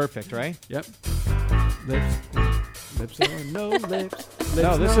so perfect, right? Yep. Lips or no lips. Lips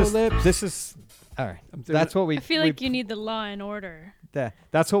No, lips. this is all right. I'm doing That's it. what we. I feel we- like you need the Law and Order.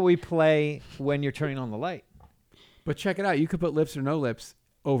 That's what we play when you're turning on the light. But check it out. You could put lips or no lips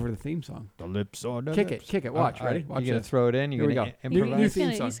over the theme song. The lips or the Kick it. Watch. all Ready? right, Watch You're gonna this. throw it in. You're Here we gonna go. improvise. New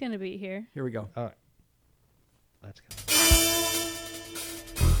theme song. He's gonna be here. Here we go. All right. Let's go.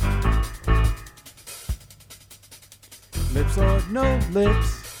 Lips or no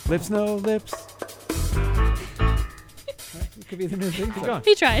lips. Lips, no lips. It could be the new theme song.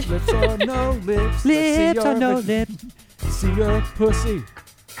 He tried. Lips or no lips. Let's see Lips or your no vag- lips. See your pussy.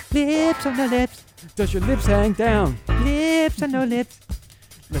 Lips or no lips. Does your lips hang down? Lips or no lips.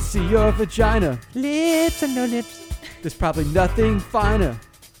 Let's see your vagina. Lips or no lips. There's probably nothing finer.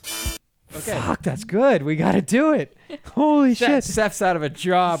 Okay. Fuck, that's good. We got to do it. Holy shit. Seth's out of a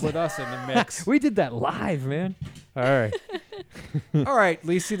job with us in the mix. We did that live, man. All right. All right,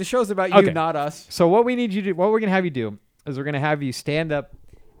 Lacey, the show's about you, Okay. not us. So what we need you to, what we're gonna have you do is we're gonna have you stand up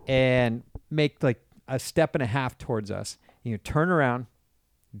and make like a step and a half towards us. You turn around,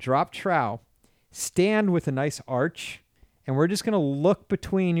 drop trowel, stand with a nice arch, and we're just going to look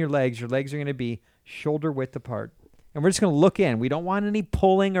between your legs. Your legs are going to be shoulder width apart. And we're just going to look in. We don't want any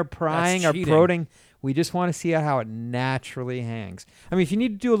pulling or prying or cheating. prodding. We just want to see how it naturally hangs. I mean, if you need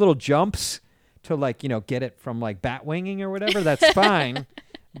to do a little jumps to like, get it from like bat winging or whatever, that's fine.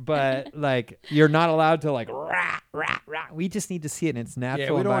 But like, you're not allowed to like, rah, rah, rah. We just need to see it in its natural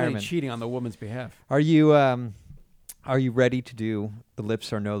Yeah, we don't want any environment. cheating on the woman's behalf. Are you ready to do the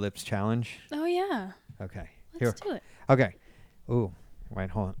lips or no lips challenge? Oh yeah. Okay. Let's do it. Okay. Ooh, wait,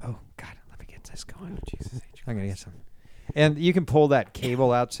 hold on. Oh God, let me get this going. Oh, Jesus. I'm gonna get some. And you can pull that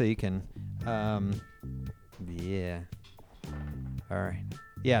cable out so you can. Yeah. All right.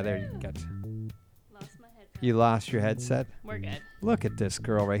 Yeah, there you got. Lost my headphones. You lost your headset. We're good. Look at this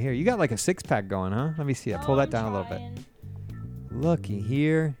girl right here. You got like a 6-pack going, huh? Let me see that. Pull that down a little bit. Looky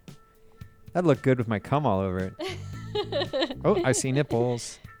here. That'd look good with my cum all over it. Oh, I see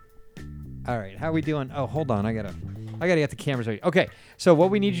nipples. All right, how we doing? Oh, hold on. I gotta get the cameras ready. Okay, so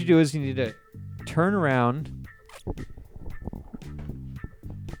what we need you to do is you need to turn around.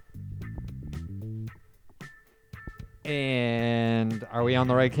 And are we on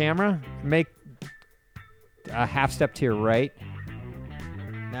the right camera? Make a half step to your right.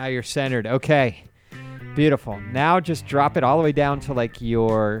 Now you're centered. Okay. Beautiful. Now just drop it all the way down to like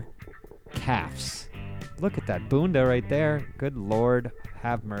your calves. Look at that bunda right there. Good Lord,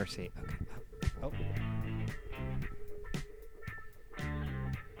 have mercy. Okay. Oh.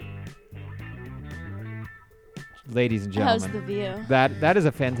 Ladies and How's gentlemen, the view? that is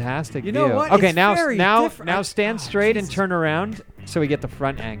a fantastic You view. know what? Okay, It's now very now different. now stand Oh, straight and Jesus. turn around so we get the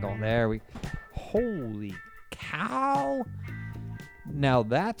front angle. There we. Holy cow! Now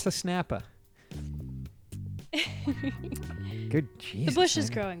that's a snapper. Good Jesus. The bush is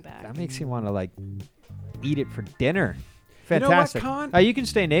man. growing back. That makes you want to like eat it for dinner. You know what, Fantastic. Con? You can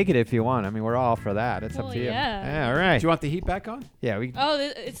stay naked if you want. I mean, we're all for that. It's up Well, to you. yeah. All right. Do you want the heat back on? Yeah, we. Oh,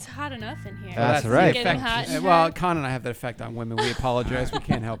 it's hot enough in here. That's the right. Getting effect. hot in Well, here. Con and I have that effect on women. We apologize. We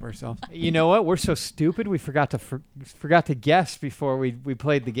can't help ourselves. You know what? We're so stupid. We forgot to guess before we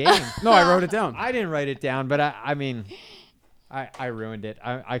played the game. No, I wrote it down. I didn't write it down, but I mean, I ruined it.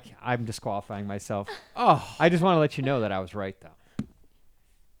 I'm disqualifying myself. Oh, I just want to let you know that I was right, though.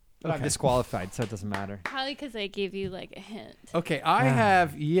 But I'm Okay. disqualified, so it doesn't matter. Probably because I gave you like a hint. okay. I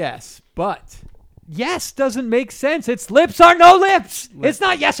have yes, but Yes doesn't make sense. It's lips or no lips. It's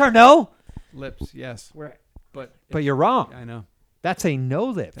not yes or no. lips. Yes, but But you're wrong. I know That's a no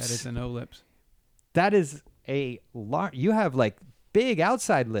lips. that is a no lips. That is a large. You have like big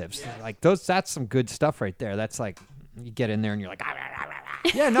outside lips. Like those. That's some good stuff right there. That's like you get in there and you're like.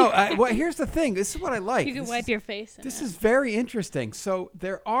 Yeah, no. Well, here's the thing. This is what I like. You can This wipe is- your face. In This it. is very interesting. So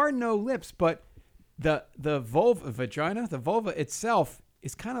there are no lips, but the vagina, the vulva itself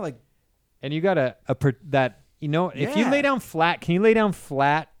is kind of like And you got that. If you Yeah. lay down flat, can you lay down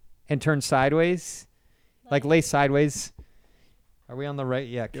flat and turn sideways? Like lay sideways. Are we on the right?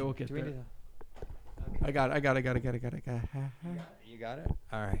 Yeah. Yeah, we'll get do we there. need I got it. You got it.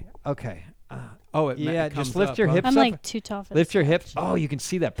 All right. Okay. Oh, it Yeah, it comes just lift up, your huh? hips I'm up. like too tall for Lift this. your hips. Oh, you can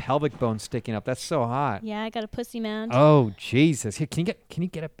see that pelvic bone sticking up. That's so hot. Yeah, I got a pussy mound. Oh Jesus! Here, can you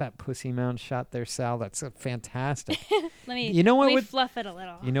get up that pussy mound shot there, Sal? That's fantastic. Let me. You know what Let me would- fluff it a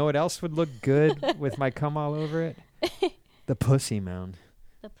little. You know what else would look good with my cum all over it? The pussy mound.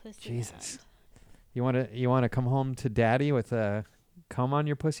 the pussy Jesus. You want to come home to daddy with a cum on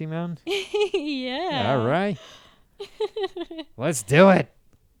your pussy mound? mound. Yeah. All right. Let's do it.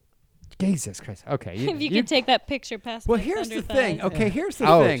 Jesus Christ. Okay. If you could take that picture past. Well, my here's the thunder thing. thighs. Okay, here's the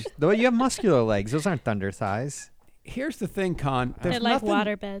Oh, thing. though you have muscular legs. Those aren't thunder thighs. Here's the thing, Con. They're There's like nothing,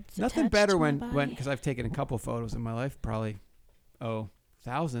 water beds. nothing attached better to my when body. because I've taken a couple photos in my life, probably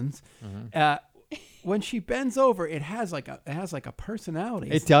thousands. Mm-hmm. When she bends over, it has like a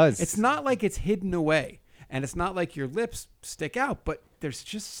personality. It does. It's not like it's hidden away, and it's not like your lips stick out, but there's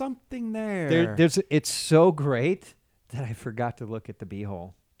just something there. It's so great that I forgot to look at the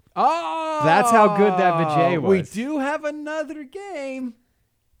beehole. Oh, That's how good that vajay We was. do have another game.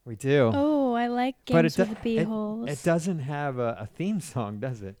 We do. Oh, I like but games it, with do- beeholes. it doesn't have a theme song,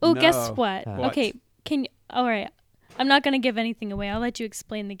 does it? Oh, guess No. what? What? Okay, can you? All right, I'm not gonna give anything away. I'll let you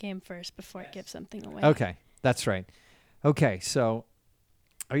explain the game first before I give something away. Okay, that's right. Okay, so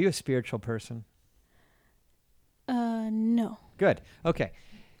are you a spiritual person? No. Good. Okay.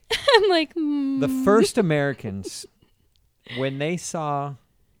 I'm like. The first Americans, when they saw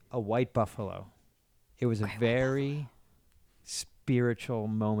a white buffalo, it was a very spiritual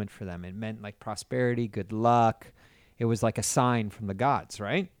moment for them. It meant like prosperity, good luck. It was like a sign from the gods,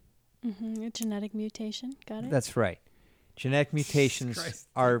 right? A genetic mutation. Got it. That's right. Genetic mutations Christ.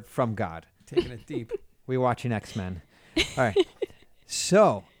 are from God. Taking it deep. We're watching X-Men. All right.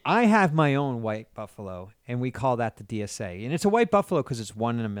 So I have my own white buffalo, and we call that the DSA. And it's a white buffalo because it's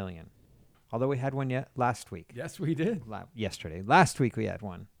 1 in a million. Although we had one last week. Yes, we did. Yesterday. Last week we had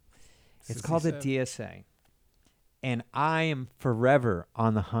one. It's Sissy called the said. DSA. And I am forever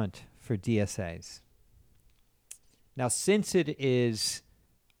on the hunt for DSAs. Now, since it is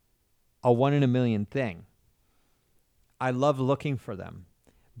a 1 in a million thing, I love looking for them.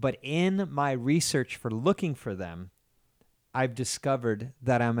 But in my research for looking for them, I've discovered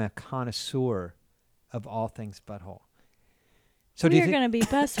that I'm a connoisseur of all things butthole. So do you We're think, going to be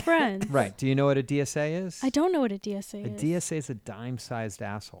best friends. right? Do you know what a DSA is? I don't know what a DSA A is. DSA is a dime-sized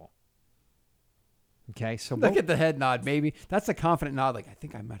asshole. Okay, so Look at the head nod, maybe. That's a confident nod. Like, I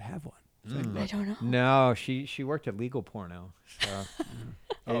think I might have one. It's like, I don't know. no, she worked at Legal Porno, so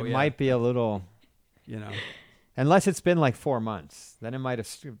Oh, it yeah. might be a little. you know. Unless it's been like 4 months, then it might have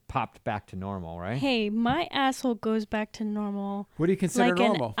popped back to normal, right? Hey, my asshole goes back to normal What do you consider like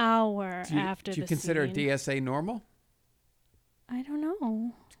normal? an hour do you, after do you the consider scene. DSA normal? I don't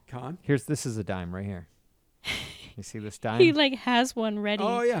know. Con? This is a dime right here. You see this dime? He like has one ready.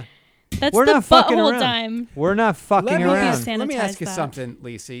 Oh, yeah. That's We're the not fucking butthole around. dime. We're not fucking Let me, around. ask, let me ask Sanitize you that. something,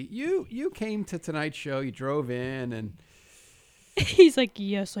 Lacey. You came to tonight's show. You drove in, and He's like,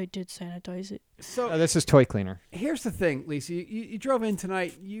 yes, I did sanitize it. so This is toy cleaner. here's the thing, Lacey. You drove in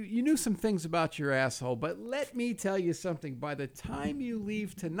tonight. You knew some things about your asshole, but let me tell you something. By the time you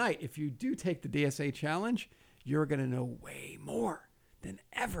leave tonight, if you do take the DSA challenge, you're going to know way more than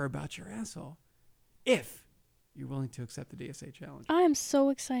ever about your asshole if you're willing to accept the DSA challenge. I am so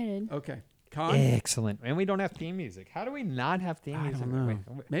excited. Okay. Con? Excellent. And we don't have theme music. How do we not have theme I music? don't know.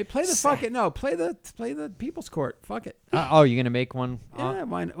 Wait. Maybe play the fuck it. No, play the People's Court. Fuck it. Oh, you're going to make one? Yeah,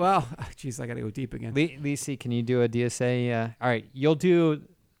 mine. Well, jeez, I got to go deep again. Lacey, can you do a DSA? All right, you'll do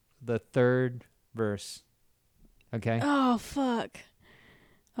the third verse. Okay? Oh, fuck.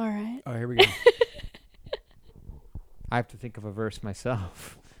 All right. Oh, here we go. I have to think of a verse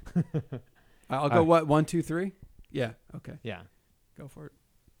myself. I'll go. What? 1, 2, 3. Yeah. Okay. Yeah. Go for it.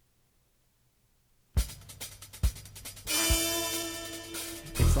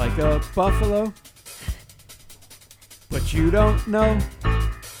 It's like a buffalo, but you don't know.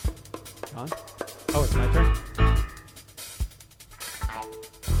 Con? Oh, it's my turn?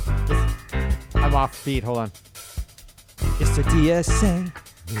 I'm off beat. Hold on. It's the DSA.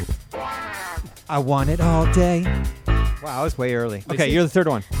 I want it all day. Wow, I was way early. Okay, Lacey? you're the third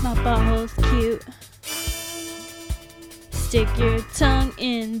one. My butthole's cute. Stick your tongue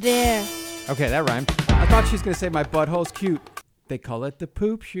in there. Okay, that rhymed. I thought she was gonna say my butthole's cute. They call it the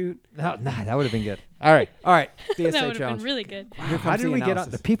poop shoot. No, nah, that would have been good. All right. All right. That DSA would have been challenge. really good. Here How comes did the we get on?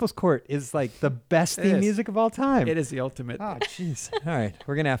 analysis. The People's Court is like the best It theme is. music of all time. It is the ultimate. Oh, jeez. All right.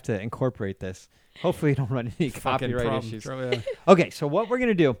 We're going to have to incorporate this. Hopefully, we don't run any fucking copyright problem. issues. Yeah. Okay, so what we're going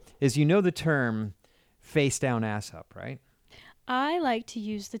to do is you know the term face down, ass up, right? I like to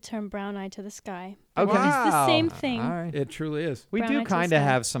use the term brown eye to the sky. Okay. It's the Wow. same thing. All right. It truly is. We Brown do Eye to the kind of Sky.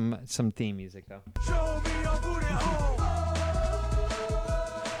 have some theme music, though.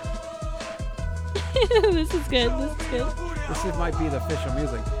 This is good. This is good. Might be the official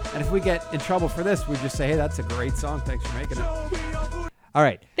music. And if we get in trouble for this, we just say, "Hey, that's a great song. Thanks for making it." All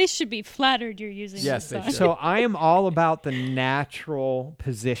right. They should be flattered you're using Yes, this they song. should. So I am all about the natural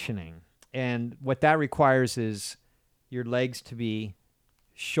positioning. And what that requires is your legs to be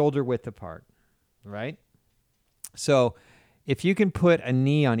shoulder width apart, right? So if you can put a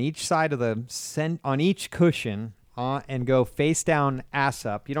knee on each side of on each cushion and go face down, ass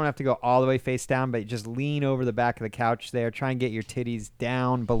up. You don't have to go all the way face down, but just lean over the back of the couch there. Try and get your titties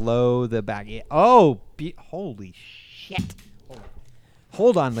down below the back. Oh, holy shit.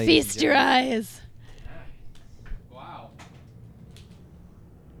 Hold on, ladies. Feast your eyes. Wow.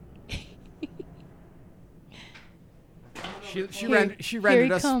 She Here rendered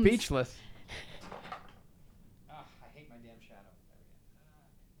he us comes. speechless. I hate my damn shadow.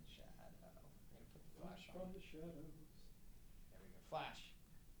 Flash.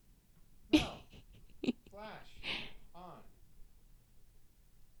 No. Flash. On.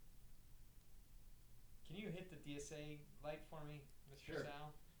 Can you hit the DSA light for me, Mr.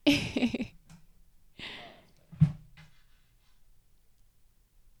 Sal?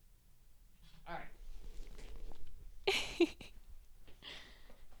 All right.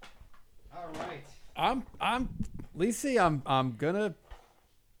 All right. I'm Lacey, I'm gonna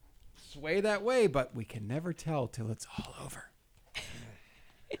sway that way, but we can never tell till it's all over.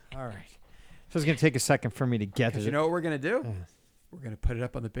 All right. So it's going to take a second for me to get Because to you know what we're gonna do? We're going to put it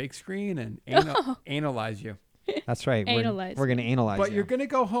up on the big screen and analyze you. That's right. Analyze We're going to analyze But you. you're going to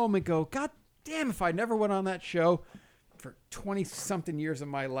go home and go, God damn, if I never went on that show for 20-something years of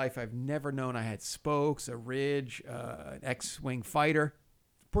my life, I've never known I had spokes, a ridge, an X-wing fighter.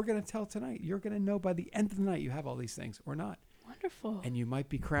 We're going to tell tonight. You're going to know by the end of the night you have all these things or not. Wonderful. And you might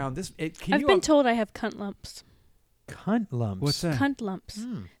be crowned. I've been told I have cunt lumps. Cunt lumps. What's that? Cunt lumps.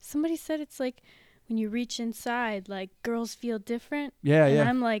 Hmm. Somebody said it's like when you reach inside, like girls feel different. Yeah, and yeah.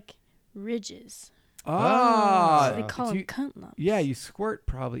 I'm like ridges. Ah, So they call do them you- cunt lumps. Yeah, you squirt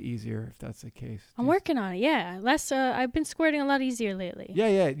probably easier if that's the case. I'm working on it. Yeah, I've been squirting a lot easier lately. Yeah,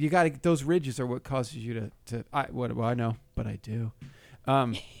 yeah. You got to. Those ridges are what causes you to. Well, I know, but I do.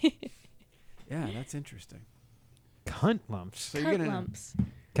 Yeah, that's interesting. Cunt lumps. So Cunt lumps.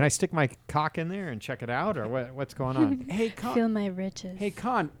 Can I stick my cock in there and check it out, or what's going on? Hey, Con. Feel my ridges. Hey,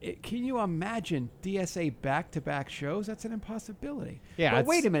 Con. Can you imagine DSA back-to-back shows? That's an impossibility. Yeah, But it's-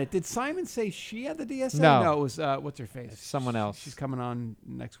 wait a minute. Did Simon say she had the DSA? No. it was what's her face? Someone else. She's coming on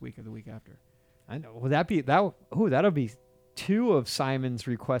next week or the week after. I know. Will that be that? Ooh, that'll be 2 of Simon's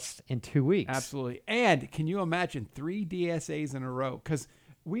requests in 2 weeks. Absolutely. And can you imagine 3 DSAs in a row? Because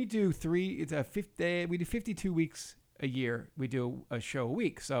we do 3. It's a 50. We do 52 weeks a year. We do a show a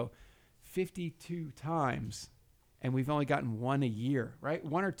week. So 52 times, and we've only gotten 1 a year, right?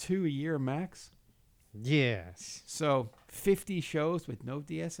 1 or 2 a year max. Yes. So 50 shows with no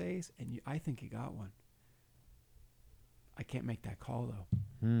DSAs, and I think you got one. I can't make that call though.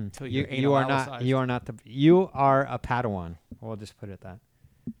 Until You, you're you are analyzed. not. You are not the. You are a Padawan. We'll just put it that.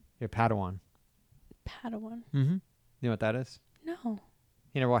 You're a Padawan. Padawan. Mm-hmm. You know what that is? No.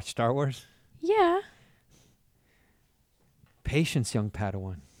 You never watched Star Wars? Yeah. Patience, young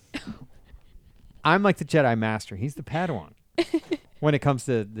Padawan. I'm like the Jedi Master. He's the Padawan when it comes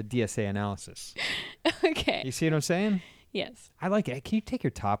to the DSA analysis. Okay. You see what I'm saying? Yes. I like it. Can you take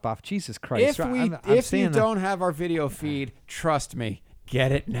your top off? Jesus Christ. I'm If saying you that- don't have our video feed, trust me,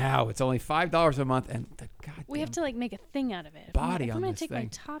 get it now. It's only $5 a month, and the goddamn We have to like make a thing out of it. Body if on I'm gonna this take thing. my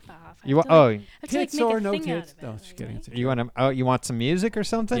top off. I You have want? to, Oh, like, I have to, like, tits make or a no thing tits? out of No, it, just kidding. right? It's a you want to? Oh, you want some music or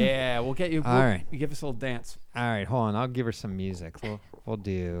something? Yeah, we'll get you. All right. You give us a little dance. All right, hold on. I'll give her some music. We'll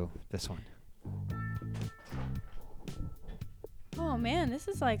do this one. Oh man, this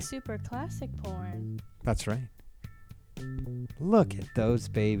is like super classic porn. That's right. Look at those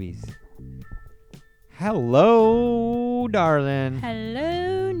babies. Hello, darling.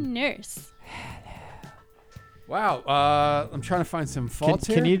 Hello, nurse. Wow. I'm trying to find some faults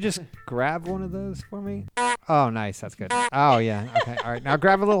Can here. you just grab one of those for me? Oh, nice. That's good. Oh, yeah. Okay. All right. Now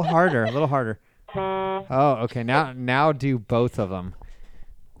grab a little harder. A little harder. Oh, okay. Now do both of them.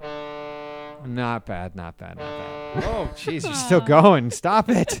 Not bad. Not bad. Not bad. Oh, jeez. You're still going. Stop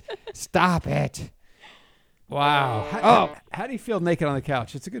it. Stop it. Wow. How do you feel naked on the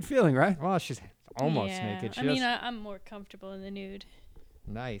couch? It's a good feeling, right? Well, she's almost Yeah. naked. I mean, I'm more comfortable in the nude.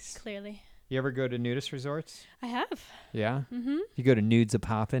 Nice. Clearly, You ever go to nudist resorts? I have. Yeah. Mm-hmm. You go to Nudes a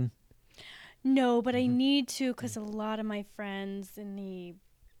Poppin'? No, but I need to because a lot of my friends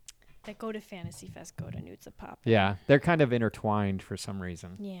that go to Fantasy Fest go to Nudes a Pop. Yeah. They're kind of intertwined for some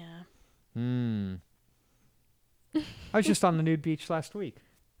reason. Yeah. I was just on the nude beach last week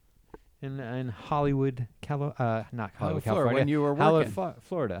in Hollywood, not Hollywood, Florida, California. when you were Hollywood, working.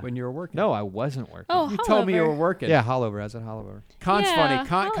 Florida. When you were working. No, I wasn't working. Oh, You told me you were working. Yeah, Hollover. I was at Hollywood. Con's yeah, funny.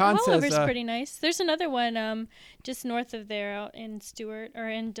 Con says. Holliver's pretty nice. There's another one just north of there out in Stewart or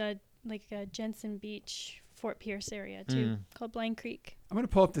in Jensen Beach, Fort Pierce area too, called Blind Creek. I'm going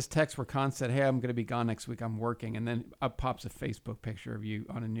to pull up this text where Con said, hey, I'm going to be gone next week. I'm working. And then up pops a Facebook picture of you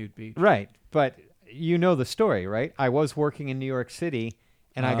on a nude beach. Right, but you know the story, right? I was working in New York City,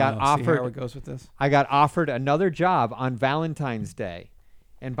 and I got See how it offered. goes with this? I got offered another job on Valentine's Day,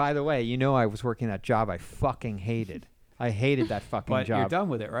 and by the way, you know I was working that job I fucking hated. I hated that fucking But job. you're done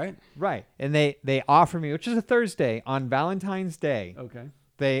with it, right? Right, and they offered me, which is a Thursday on Valentine's Day.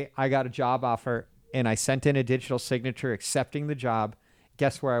 Okay. I got a job offer, and I sent in a digital signature accepting the job.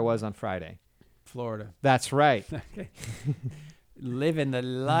 Guess where I was on Friday? Florida. That's right. Okay. Living the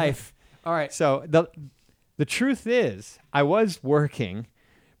life. All right. So the truth is, I was working,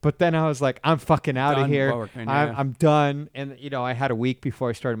 but then I was like, I'm fucking out of Done here. working, yeah. I'm done. And I had a week before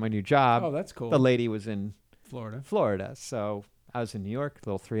I started my new job. Oh, that's cool. The lady was in Florida. So I was in New York, a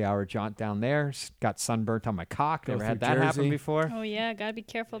little 3-hour jaunt down there. Got sunburnt on my cock. Go Never had through that happen Jersey. before. Oh yeah, gotta be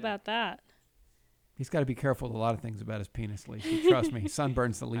careful about that. He's got to be careful with a lot of things about his penis, Lisa. Trust me.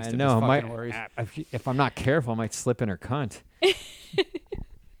 Sunburn's the least I of know. his fucking worries. If I'm not careful, I might slip in her cunt.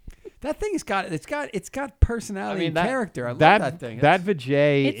 That thing has got it's got personality and character. I love that thing. That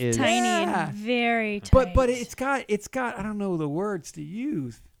vajay It's is tiny Yeah. and very tight. But it's got I don't know the words to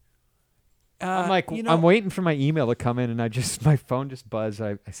use. I'm like, I'm waiting for my email to come in, and my phone just buzzed.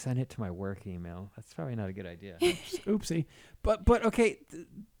 I sent it to my work email. That's probably not a good idea. Oopsie. But okay,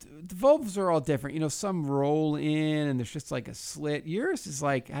 the Volvos are all different. You know, some roll in, and there's just like a slit. Yours is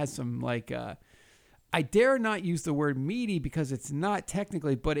like has some like. I dare not use the word meaty because it's not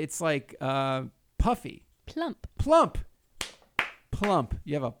technically, but it's like puffy, plump. plump.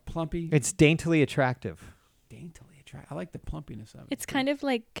 You have a plumpy. It's daintily attractive. Daintily attractive. I like the plumpiness of it. It's kind of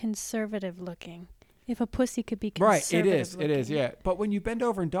like conservative looking. If a pussy could be right. conservative It is. looking. It is. Yeah. But when you bend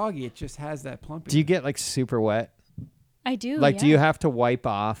over and doggy, it just has that plumpiness. Do you get like super wet? I do. Like, yeah. do you have to wipe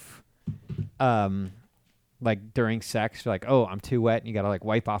off, like during sex? You're like, oh, I'm too wet, and you gotta like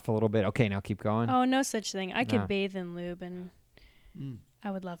wipe off a little bit. Okay, now keep going. Oh, no such thing. I No. could bathe in lube, and Mm.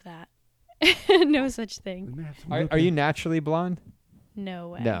 I would love that. No such We thing. may have some Are lupin. you naturally blonde? No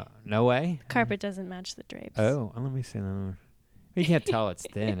way. No way. Carpet doesn't match the drapes. Oh, let me see that. You can't tell it's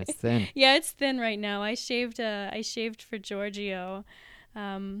thin. It's thin. Yeah, it's thin right now. I shaved for Giorgio,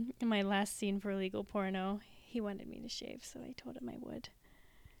 in my last scene for Legal Porno. He wanted me to shave, so I told him I would.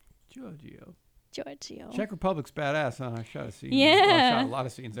 Giorgio. Giorgio. Czech Republic's badass, huh? I shot a scene. Yeah. Well, I shot a lot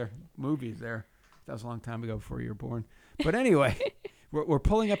of scenes there. Movies there. That was a long time ago before you were born. But anyway, we're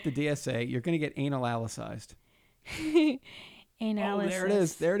pulling up the DSA. You're going to get analyzed. Analysis. Oh, there it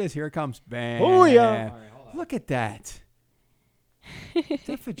is. There it is. Here it comes. Bam. Oh, yeah. Look at that.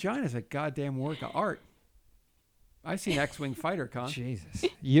 That vagina's a goddamn work of art. I've seen X-Wing Fighter, Con. Jesus.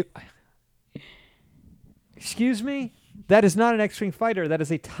 You. Excuse me? That is not an X-Wing fighter. That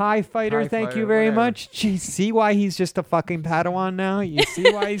is a TIE fighter. TIE Thank fighter, you very whatever. much. Jeez, see why he's just a fucking Padawan now? You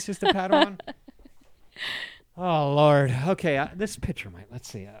see why he's just a Padawan? Oh, Lord. Okay, this picture might. Let's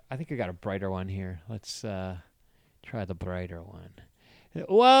see. I think I got a brighter one here. Let's try the brighter one.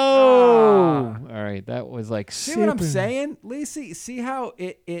 Whoa! All right, that was like See super. what I'm saying, Lacey? See how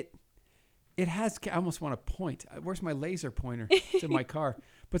it has. I almost want to point. Where's my laser pointer? It's in my car.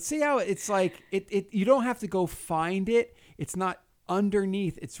 But see how it's like it. You don't have to go find it. It's not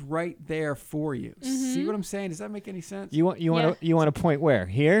underneath. It's right there for you. See what I'm saying? Does that make any sense? You want to point where?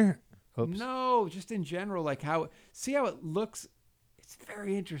 Here? Oops. No, just in general, like how. See how it looks. It's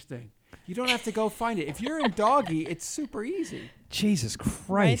very interesting. You don't have to go find it. If you're in doggy, it's super easy. Jesus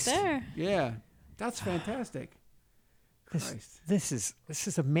Right Christ. there. Yeah, that's fantastic. Christ. This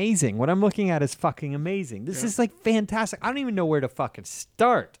is amazing. What I'm looking at is fucking amazing. This Yeah. is like fantastic. I don't even know where to fucking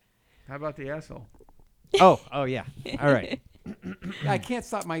start. How about the asshole? Oh yeah. All right. I can't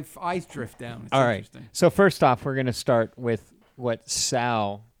stop my eyes drift down. It's All right. interesting. So first off, we're going to start with what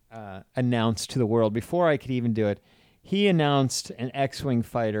Sal announced to the world before I could even do it. He announced an X-Wing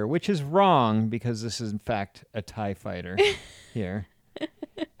fighter, which is wrong because this is in fact a TIE fighter here.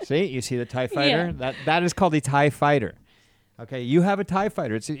 See? You see the TIE fighter? Yeah. That is called a TIE fighter. Okay, you have a TIE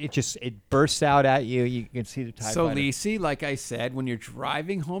fighter. It bursts out at you. You can see the TIE So, fighter. Lacey, like I said, when you're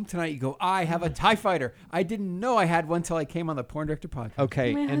driving home tonight, you go, I have a TIE fighter. I didn't know I had one until I came on the Porn Director podcast.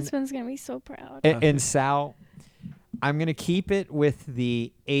 Okay, My and, husband's going to be so proud. and Sal, I'm going to keep it with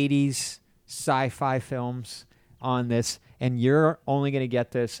the 80s sci-fi films on this, and you're only going to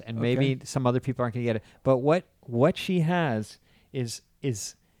get this, and maybe some other people aren't going to get it. But what she has is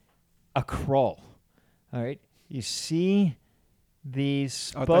a Krull. All right, you see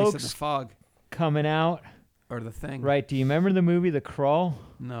these Oh, I thought you said the spokes fog coming out, or the thing. right? Do you remember the movie The Krull?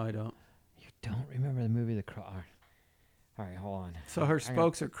 No, I don't. You don't remember the movie The Krull? All right, hold on. So her I'm gonna-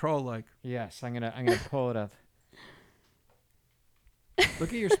 spokes are crow-like. Yes, I'm gonna pull it up. Look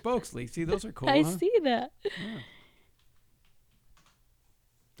at your spokes, Lacey. Those are cool, I huh? see that. Yeah.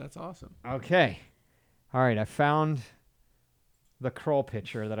 That's awesome. Okay. All right, I found the Krull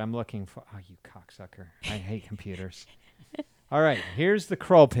picture that I'm looking for. Oh, you cocksucker. I hate computers. All right, here's the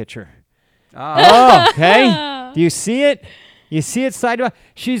Krull picture. Ah, Oh, okay. Do you see it? You see it side by?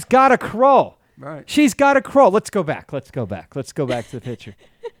 She's got a Krull. right. She's got a Krull. Let's go back. Let's go back to the picture.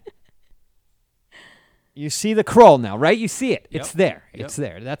 You see the Krull now, right? You see it. It's Yep. there. Yep. It's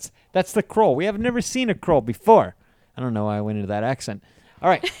there. That's the Krull. We have never seen a Krull before. I don't know why I went into that accent. All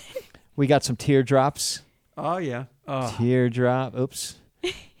right. We got some teardrops. Oh, yeah. Oh. Teardrop. Oops.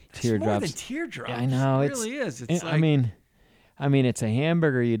 It's Teardrops. more than teardrops. Yeah, I know. It It's really is. It's I like, mean, it's a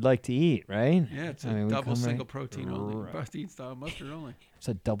hamburger you'd like to eat, right? yeah, it's I a mean, we double come single right- protein only. Right. Protein style mustard only. It's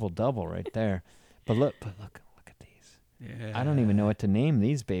a double right there. But look at these. Yeah. I don't even know what to name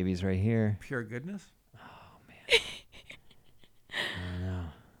these babies right here. Pure goodness. I don't know.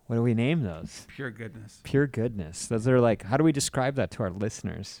 What do we name those? Pure goodness. Pure goodness. Those are like. How do we describe that to our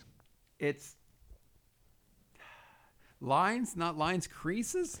listeners? it's lines, not lines,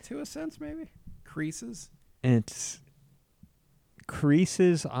 creases to a sense, maybe creases. It's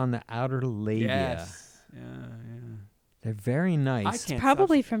creases on the outer labia. Yes. Yeah. They're very nice. I can't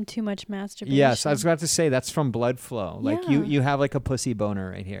Probably from too much masturbation. Yes, I was about to say that's from blood flow. Like Yeah. you have like a pussy boner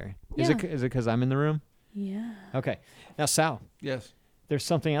right here. Is Yeah. it because I'm in the room? Yeah. Okay. Now, Sal, Yes. there's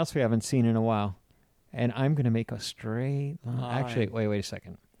something else we haven't seen in a while, and I'm going to make a straight line. Actually, Line. wait a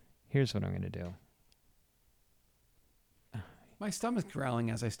second. Here's what I'm going to do. My stomach's growling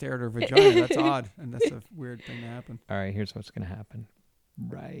as I stare at her vagina. That's odd, and that's a weird thing to happen. All right, here's what's going to happen.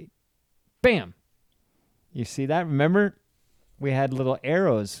 Right. Bam. You see that? Remember, we had little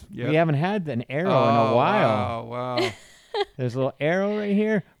arrows. Yep. We haven't had an arrow in a while. Wow. There's a little arrow right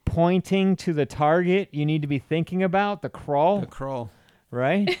here pointing to the target you need to be thinking about, the crawl, The crawl.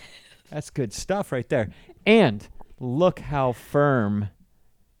 right? That's good stuff right there. And look how firm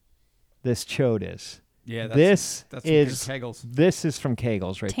this chode is. Yeah, This that's is some good kegels. this is from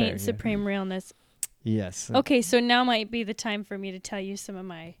Kegels right Taint there. supreme realness. Yes. Okay, so now might be the time for me to tell you some of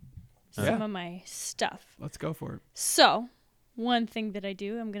my Yeah. stuff. Let's go for it. So, one thing that I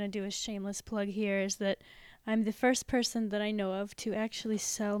do, I'm going to do a shameless plug here, is that I'm the first person that I know of to actually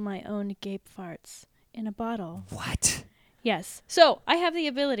sell my own gape farts in a bottle. What? Yes. So, I have the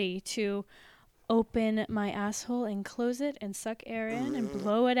ability to open my asshole and close it and suck air in and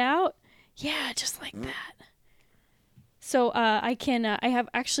blow it out. Yeah, just like that. So, I have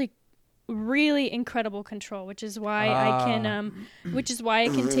actually really incredible control, which is why I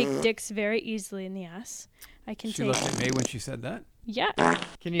can take dicks very easily in the ass. I can She take looked at me when she said that. yeah.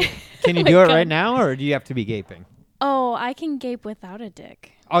 Can you do my it God. right now, or do you have to be gaping? Oh, I can gape without a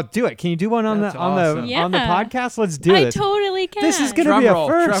dick. Oh, do it. Can you do one on That's the awesome. on the Yeah. podcast? Let's do I it. totally can. This is gonna Drum be a roll,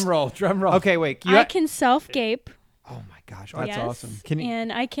 first. drum roll. Okay, wait. I can self gape. Oh my gosh. That's yes. awesome. Can you-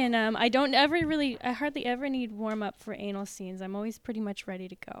 And I can I hardly ever need warm up for anal scenes. I'm always pretty much ready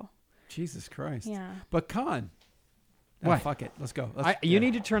to go. Jesus Christ. Yeah. But Con. What? Fuck it. Let's go. You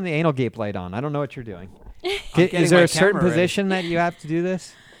need to turn the anal gape light on. I don't know what you're doing. getting Is there my a certain camera ready. position that you have to do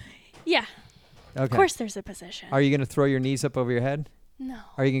this? Yeah. Okay. Of course there's a position. Are you going to throw your knees up over your head? No.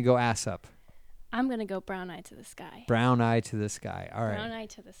 Or are you going to go ass up? I'm going to go brown eye to the sky. Brown eye to the sky. All right. Brown eye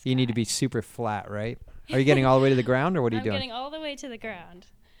to the sky. You need to be super flat, right? Are you getting all the way to the ground, or what are you I'm doing? getting all the way to the ground.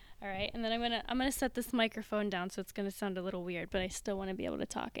 All right, and then I'm gonna set this microphone down, so it's gonna sound a little weird, but I still want to be able to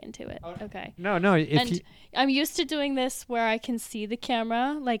talk into it. Okay. No. And I'm used to doing this where I can see the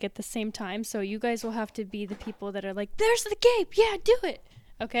camera like at the same time, so you guys will have to be the people that are like, "There's the gape, yeah, do it."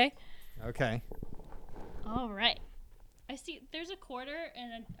 Okay. Okay. All right. I see. There's a quarter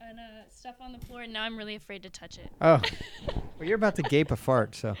and stuff on the floor, and now I'm really afraid to touch it. Oh. Well, you're about to gape a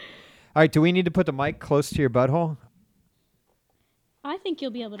fart, so. All right. Do we need to put the mic close to your butthole? I think you'll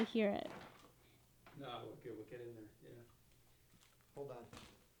be able to hear it. No, we'll get in there. Yeah. Hold on.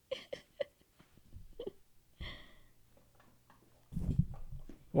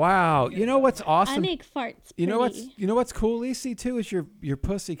 Wow. You know what's awesome? I make farts. You know pretty. what's cool, Lacey, too, is your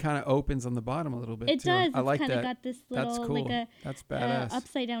pussy kind of opens on the bottom a little bit. It too. does. I It's like kind of that. got this That's little cool. like a That's badass.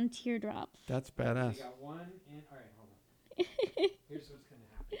 upside down teardrop. That's badass. Got one and all right, hold on. Here's what's going to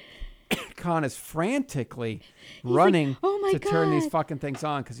happen. Con is frantically like, running "Oh my to turn these God." fucking things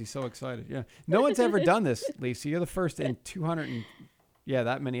on because he's so excited. Yeah. No one's ever done this, Lisa. You're the first in 200 and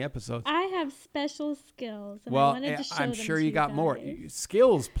that many episodes. I have special skills, and I Well, wanted to show I'm them sure to you got more. guys.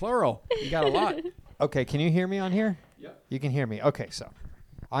 Skills, plural. You got a lot. Okay, can you hear me on here? Yep. You can hear me. Okay, so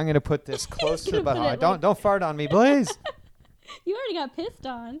I'm going to put this close to the Gonna put butthole. it Don't fart on me, please. You already got pissed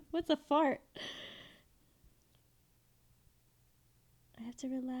on. What's a fart? I have to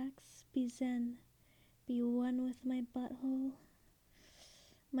relax, be zen, be one with my butthole.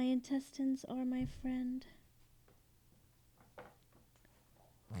 My intestines are my friend.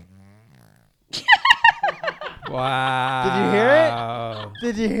 Wow.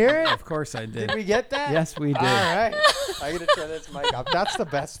 Did you hear Did you hear it? Of course I did. Did we get that? Yes, we did. All right. I got to turn this mic up. That's the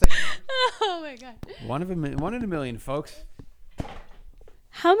best thing. Oh my god. One in a million, folks.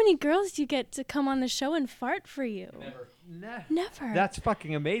 How many girls do you get to come on the show and fart for you? Never. That's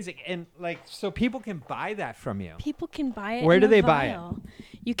fucking amazing. And like, so people can buy that from you. People can buy it. Where in do a they buy it? vial.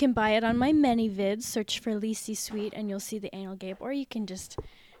 You can buy it on my ManyVids. Search for Lacey Sweet, and you'll see the anal gape. Or you can just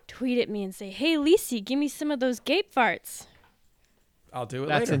tweet at me and say, "Hey, Lacey, give me some of those gape farts." I'll do it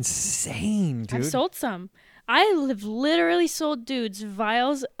That's later. insane, dude. I've sold some. I have literally sold dudes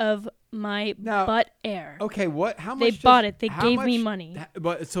vials of my Now- butt air. Okay, what? How much? They does- bought it. They how gave me much- money.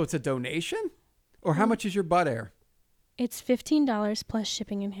 But so it's a donation, or how much is your butt air? It's $15 plus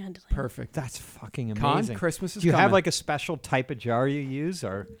shipping and handling. Perfect. That's fucking Con, amazing. Christmas is Do you coming. have like a special type of jar you use,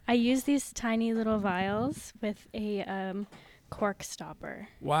 or? I use these tiny little vials with a cork stopper.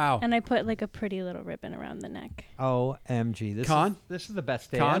 Wow. And I put like a pretty little ribbon around the neck. OMG. Con? This is the best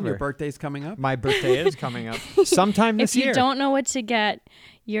day Con, ever. your birthday's coming up. My birthday is coming up sometime this If you year. don't know what to get,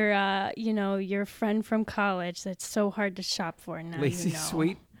 your friend from college that's so hard to shop for now. Lacy you know.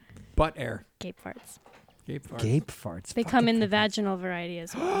 Sweet butt air. Gape farts. Gape farts. Gape farts. They come in the vaginal variety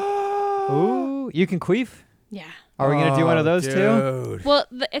as well. Ooh, you can queef? Yeah. Are we going to do one of those too? Dude. Well,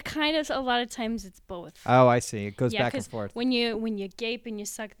 it kind of, a lot of times it's both. Oh, I see. It goes Yeah, back and 'cause forth. when you gape and you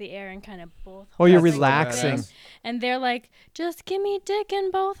suck the air and kind of both. Oh, you're holes are relaxing. open, and they're like, just give me dick in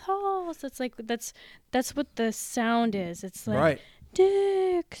both holes. It's like that's what the sound is. It's like Right.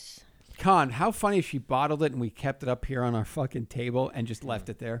 dicks. Con, how funny if she bottled it and we kept it up here on our fucking table and just left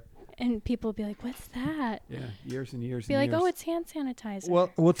it there. And people will be like, what's that? Yeah, years and years Be and like, years. oh, it's hand sanitizer.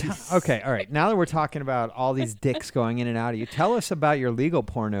 Well, okay, all right. Now that we're talking about all these dicks going in and out of you, tell us about your legal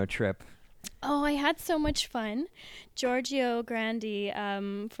porno trip. Oh, I had so much fun. Giorgio Grandi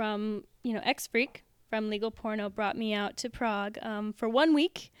from, X Freak from Legal Porno brought me out to Prague for 1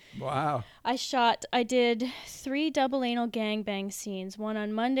 week. Wow. I did 3 double anal gangbang scenes, one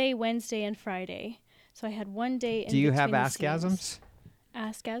on Monday, Wednesday, and Friday. So I had 1 day in Do you have between the askasms? scenes.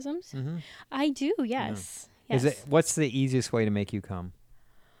 Askasms? Mm-hmm. I do, yes. Yes. Is it? What's the easiest way to make you come?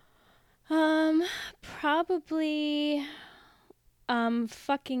 Probably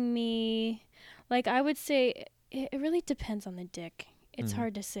fucking me. Like, I would say it really depends on the dick. It's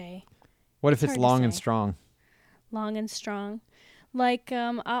hard to say. What if it's hard to long and say. strong? Long and strong. Like,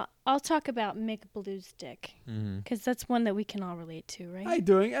 I'll talk about Mick Blue's dick. Because that's one that we can all relate to, right? How you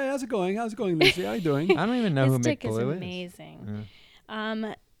doing? Hey, how's it going? How's it going, Lucy? How you doing? I don't even know His who Mick dick is Blue is. amazing.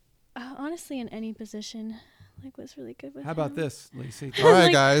 Honestly, in any position, like, was really good with How about him. this, Lucy? All right,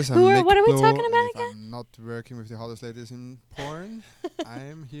 Like, guys. who I'm are- Mick what are we Blue, talking and about if again? I'm not working with the hottest ladies in porn.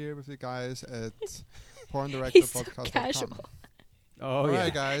 I'm here with the guys at He's so PornDirectorPodcast.com. casual. Oh, All yeah.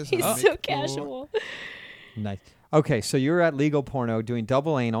 right, guys. He's I'm so Mick Blue. casual. Nice. Okay, so you're at legal porno doing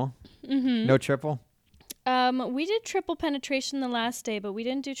double anal, no triple. We did triple penetration the last day, but we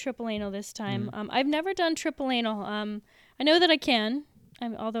didn't do triple anal this time. I've never done triple anal. I know that I can,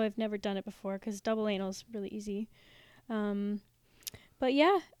 although I've never done it before because double anal is really easy. But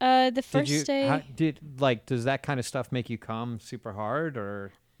yeah, the first day. Does that kind of stuff make you come super hard,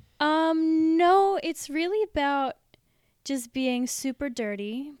 or? No, it's really about just being super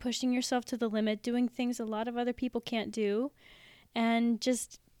dirty, pushing yourself to the limit, doing things a lot of other people can't do, and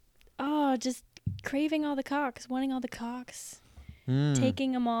just craving all the cocks, wanting all the cocks,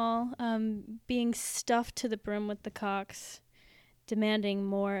 taking them all, being stuffed to the brim with the cocks, demanding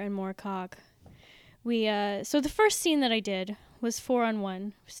more and more cock. So the first scene that I did was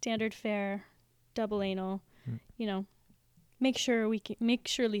 4-on-1, standard fare, double anal, make sure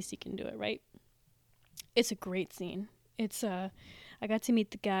Lacey can do it, right? It's a great scene. It's I got to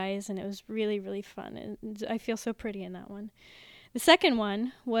meet the guys and it was really, really fun. And I feel so pretty in that one. The second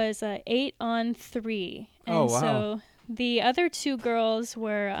one was 8-on-3. And Oh, wow. so the other 2 girls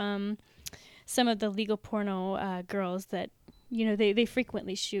were some of the legal porno girls that, they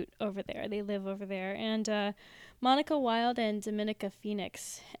frequently shoot over there. They live over there. And Monica Wilde and Dominica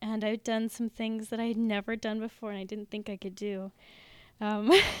Phoenix. And I've done some things that I had never done before and I didn't think I could do.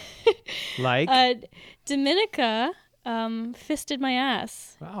 Like? Dominica fisted my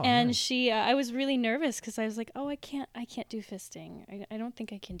ass. Oh, And nice. she I was really nervous because I was like, oh, I can't do fisting. I don't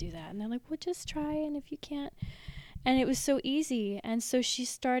think I can do that. And they're like, well, just try, and if you can't. And it was so easy. And so she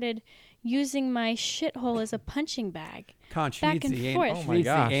started using my shithole as a punching bag. Con, she Back needs and the forth. anal, Oh she my needs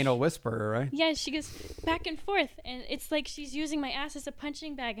the gosh. anal whisperer, right? Yeah, she goes back and forth, and it's like she's using my ass as a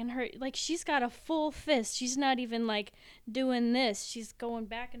punching bag, and she's got a full fist. She's not even like doing this. She's going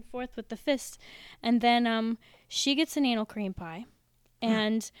back and forth with the fist, and then she gets an anal cream pie,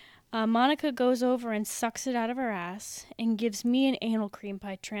 and Monica goes over and sucks it out of her ass and gives me an anal cream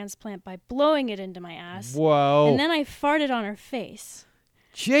pie transplant by blowing it into my ass. Whoa. And then I farted on her face.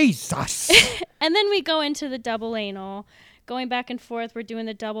 Jesus. And then we go into the double anal, going back and forth. We're doing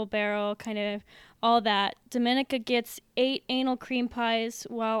the double barrel, kind of all that. Dominica gets 8 anal cream pies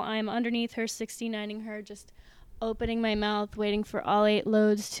while I'm underneath her, 69ing her, just opening my mouth, waiting for all 8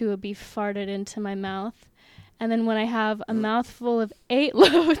 loads to be farted into my mouth. And then when I have a mouthful of 8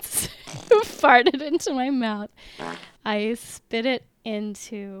 loads farted into my mouth, I spit it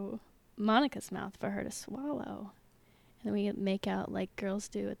into Monica's mouth for her to swallow. And then we make out like girls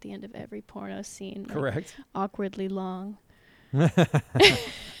do at the end of every porno scene. Like, Correct. awkwardly long.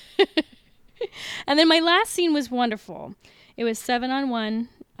 And then my last scene was wonderful. It was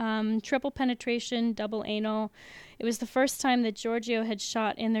 7-on-1, triple penetration, double anal. It was the first time that Giorgio had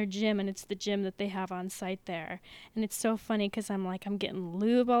shot in their gym, and it's the gym that they have on site there. And it's so funny because I'm getting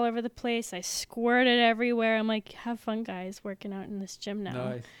lube all over the place. I squirt it everywhere. I'm like, have fun, guys, working out in this gym now.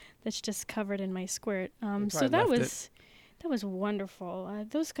 Nice. That's just covered in my squirt. probably So that left was wonderful.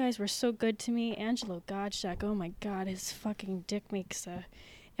 Those guys were so good to me. Angelo Godchak, oh my God, his fucking dick makes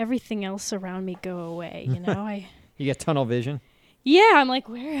everything else around me go away. You know, You get tunnel vision. Yeah, I'm like,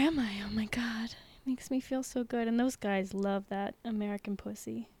 where am I? Oh my God. It makes me feel so good. And those guys love that American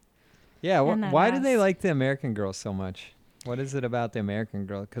pussy. Yeah, And that why do they ass. like the American girls so much? What is it about the American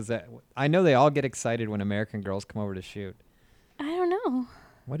girl? Because I know they all get excited when American girls come over to shoot. I don't know.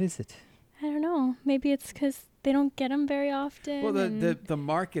 What is it? I don't know. Maybe it's because they don't get them very often. Well, and the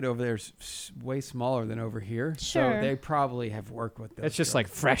market over there is way smaller than over here. Sure. So they probably have worked with those. It's just girls. like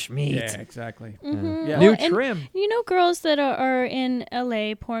fresh meat. Yeah, exactly. Mhm. Yeah. New Well, and trim. you know, girls that are in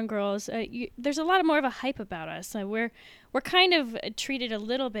LA, porn girls, there's a lot more of a hype about us. We're kind of treated a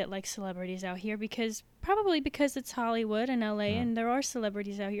little bit like celebrities out here because it's Hollywood and LA, and there are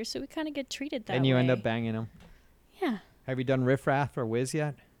celebrities out here, so we kind of get treated that way. And you end up banging them. Yeah. Have you done Riff Raff or Wiz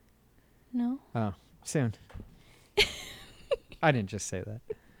yet? No. Oh, soon. I didn't just say that.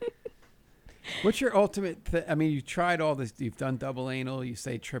 What's your ultimate? I mean, you tried all this. You've done double anal. You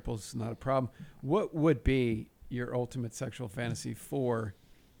say triple's not a problem. What would be your ultimate sexual fantasy for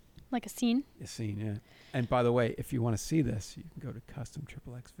Like a scene? a scene? Yeah. And by the way, if you want to see this, you can go to Custom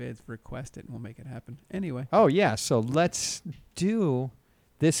XXX Vids, request it, and we'll make it happen. Anyway. Oh, yeah. So let's do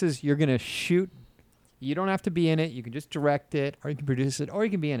this. You're going to shoot. You don't have to be in it. You can just direct it, or you can produce it, or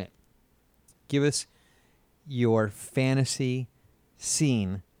you can be in it. Give us your fantasy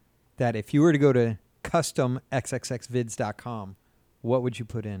scene that if you were to go to customxxxvids.com, what would you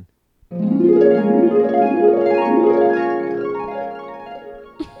put in?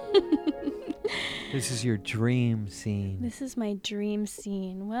 This is your dream scene. This is my dream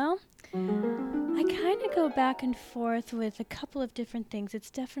scene. Well, I kind of go back and forth with a couple of different things. It's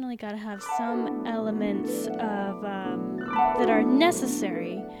definitely got to have some elements of that are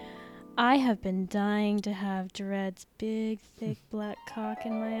necessary. I have been dying to have Dread's big, thick black cock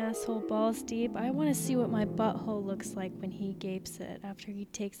in my asshole balls deep. I want to see what my butthole looks like when he gapes it after he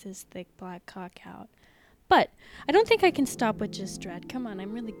takes his thick black cock out. But I don't think I can stop with just Dread. Come on,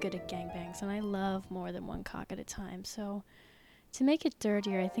 I'm really good at gangbangs, and I love more than one cock at a time. So to make it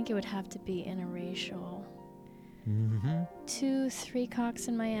dirtier, I think it would have to be interracial. 2, 3 cocks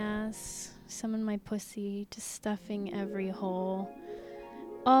in my ass, some in my pussy, just stuffing every hole.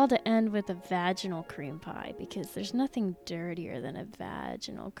 All to end with a vaginal cream pie, because there's nothing dirtier than a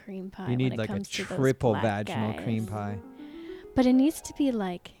vaginal cream pie. You need when it like a comes to those triple black vaginal guys. cream pie. But it needs to be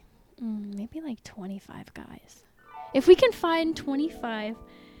like, maybe like 25 guys. If we can find 25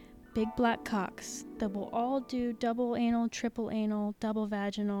 big black cocks that will all do double anal, triple anal, double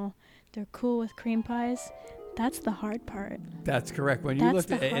vaginal, they're cool with cream pies, that's the hard part. That's correct. When you That's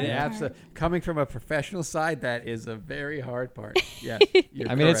looked at the it, hard part. coming from a professional side, that is a very hard part. Yes, you're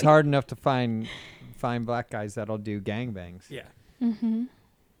I mean, it's correct. hard enough to find black guys that'll do gangbangs. Yeah. Mm-hmm.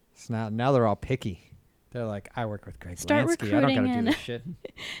 So now they're all picky. They're like, I work with Greg Start Lansky. I don't got to do recruiting this shit.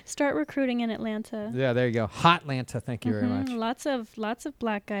 Start recruiting in Atlanta. Yeah, there you go. Hot Atlanta. Thank you very much. Lots of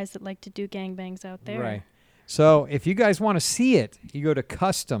black guys that like to do gangbangs out there. Right. So if you guys want to see it, you go to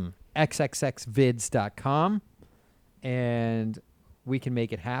customxxxvids.com and we can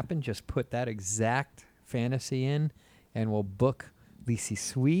make it happen. Just put that exact fantasy in and we'll book Lisi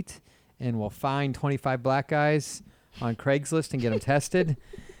Sweet and we'll find 25 black guys on Craigslist and get them tested.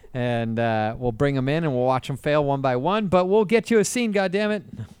 And we'll bring them in and we'll watch them fail one by one. But we'll get you a scene, goddammit.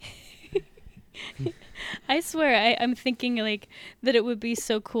 I swear, I'm thinking like that it would be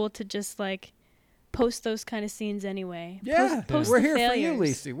so cool to just like post those kind of scenes anyway. Yeah, post we're the here failures. for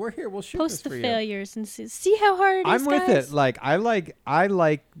you, Lisi. We're here. We'll shoot Post this the for failures and see how hard it is, I'm with guys. it. Like I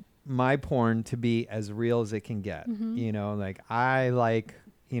like my porn to be as real as it can get. Mm-hmm. You know, like I like,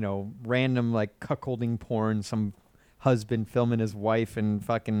 random like cuckolding porn, some husband filming his wife in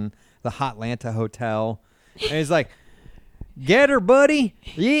fucking the Hot Atlanta hotel. And he's like, "Get her, buddy.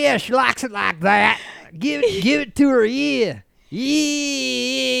 Yeah, she likes it like that. Give it to her. Yeah.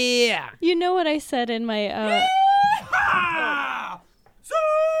 Yeah." You know what I said in my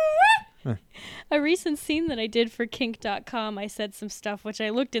a recent scene that I did for kink.com, I said some stuff which I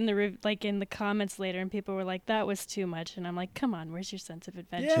looked in the in the comments later, and people were like, that was too much. And I'm like, come on, where's your sense of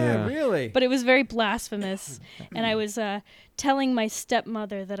adventure? Yeah, really. But it was very blasphemous. And I was telling my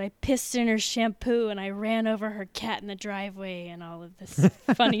stepmother that I pissed in her shampoo and I ran over her cat in the driveway and all of this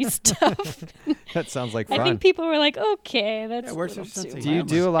funny stuff. That sounds like fun. I think people were like, okay, that's Yeah, a where's little her sense too of Do you much.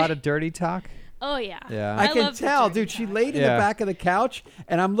 do a lot of dirty talk? Oh, yeah. Yeah. I can love the tell, dirty dude. She talk. laid in Yeah. the back of the couch,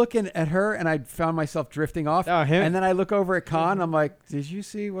 and I'm looking at her, and I found myself drifting off. Oh, him- And then I look over at Con. I'm like, "Did you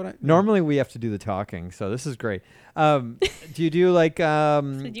see what I?" Normally we have to do the talking, so this is great. Do you do like So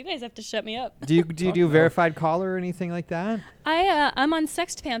you guys have to shut me up. do you do verified caller or anything like that? I'm on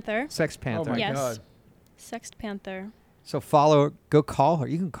Sext Panther. Sex Panther. Oh my Yes. God. Sext Panther. So follow, go call her.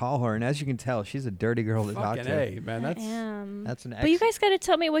 You can call her, and as you can tell, she's a dirty girl to talk Fucking to. A, man. That's. I am. That's an. But you guys got to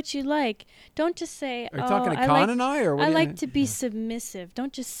tell me what you like. Don't just say, Are you oh, talking to I Con like, and I, or what? I do you- like to be submissive.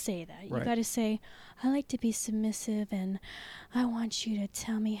 Don't just say that. You Right. got to say, I like to be submissive, and I want you to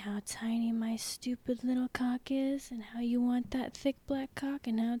tell me how tiny my stupid little cock is, and how you want that thick black cock,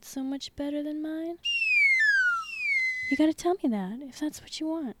 and how it's so much better than mine. You got to tell me that, if that's what you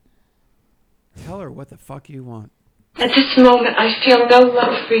want. Tell her what the fuck you want. At this moment, I feel no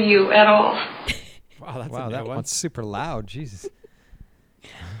love for you at all. Wow, that's Wow, a that new one. one's super loud. Jesus.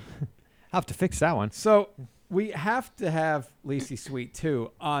 I'll have to fix that one. So we have to have Lacey Sweet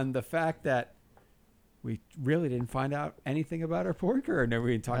too on the fact that we really didn't find out anything about her porn career. Never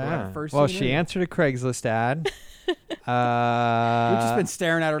even talked about her first. Well, scene she either. answered a Craigslist ad. We've just been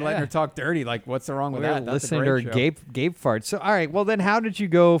staring at her, letting yeah. her talk dirty. Like, what's the wrong with we were that? That's a listening to her great show. gape fart. So, all right. Well, then, how did you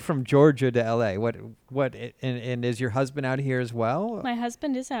go from Georgia to L.A.? And is your husband out here as well? My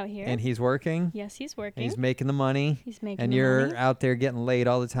husband is out here. And he's working. Yes, he's And working. he's making the money. He's making And the you're money out there getting laid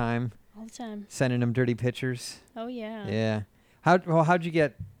all the time, all the time. sending him dirty pictures. Oh, yeah. Yeah. How'd you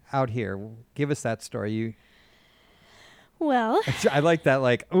get out here? Give us that story. You. Well, I like that.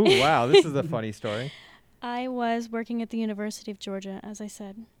 Like, oh wow, this is a funny story. I was working at the University of Georgia, as I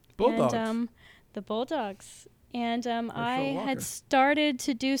said. Bulldogs. And, the Bulldogs. And I Walker. had started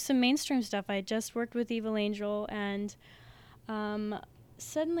to do some mainstream stuff. I had just worked with Evil Angel, and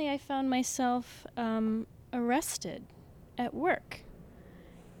suddenly I found myself arrested at work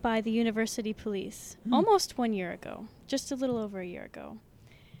by the university police almost 1 year ago, just a little over a year ago.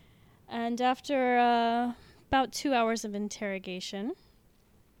 And after about 2 hours of interrogation,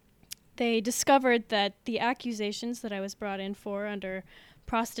 they discovered that the accusations that I was brought in for under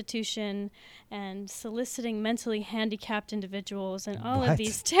prostitution and soliciting mentally handicapped individuals and all What? of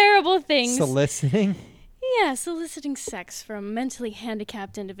these terrible things. Soliciting. Yeah, soliciting sex from mentally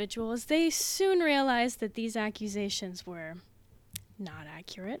handicapped individuals. They soon realized that these accusations were not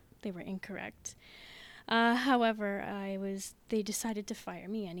accurate. They were incorrect. However, they decided to fire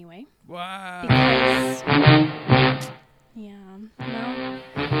me anyway. Wow. Because,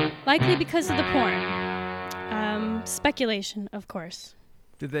 likely because of the porn. Speculation, of course.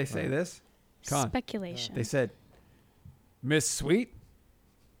 Did they say this? Con. Speculation. They said, Miss Sweet,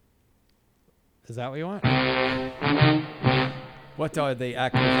 Is that what you want? what are the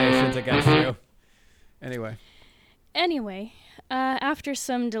accusations against you? Anyway, after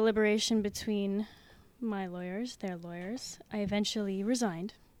some deliberation between my lawyers, their lawyers, I eventually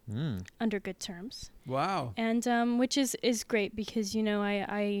resigned under good terms. Wow. And which is great because,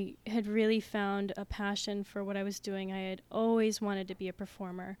 I had really found a passion for what I was doing. I had always wanted to be a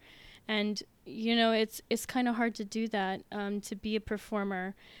performer. And, it's kind of hard to do that, to be a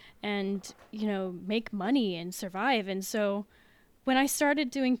performer and, make money and survive. And so when I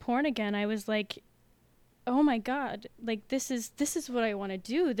started doing porn again, I was like, oh my God, like this is what I want to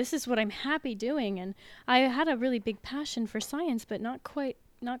do. This is what I'm happy doing. And I had a really big passion for science, but not quite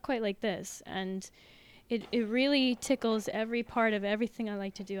like this. And it really tickles every part of everything I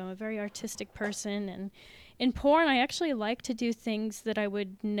like to do. I'm a very artistic person, and in porn I actually like to do things that I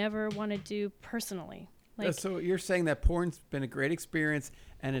would never want to do personally. Like, So you're saying that porn's been a great experience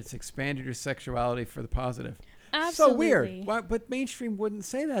and it's expanded your sexuality for the positive. absolutely. So weird. Why, but mainstream wouldn't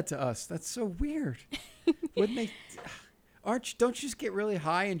say that to us. That's so weird. Wouldn't they? Don't you just get really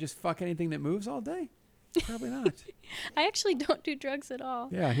high and just fuck anything that moves all day? Probably not. I actually don't do drugs at all.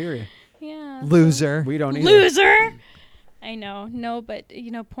 Yeah, I hear you. Yeah. Loser. We don't either. Loser. I know. No, but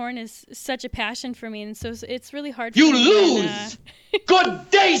porn is such a passion for me, and so it's really hard for You me lose! Good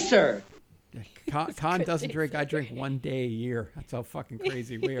day, sir! Con doesn't drink. I drink 1 day a year. That's how fucking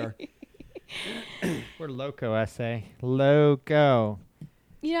crazy we are. We're loco, S.A. Loco.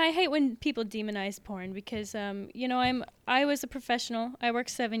 I hate when people demonize porn because, I was a professional. I worked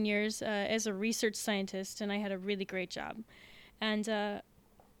 7 years as a research scientist, and I had a really great job. And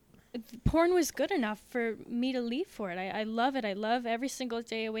porn was good enough for me to leave for it. I love it. I love every single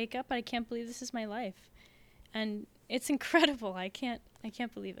day I wake up, but I can't believe this is my life. And it's incredible. I can't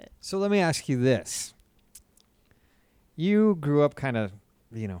believe it. So let me ask you this. You grew up kind of,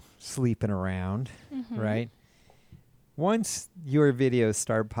 sleeping around, right? Once your videos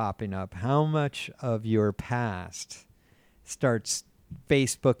start popping up, how much of your past starts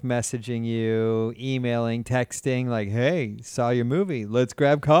Facebook messaging you, emailing, texting, like, hey, saw your movie. Let's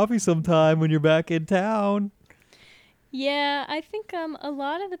grab coffee sometime when you're back in town? Yeah, I think a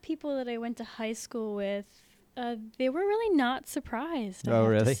lot of the people that I went to high school with, they were really not surprised.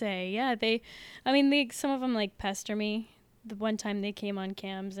 I have to say, yeah, some of them like pester me. The one time they came on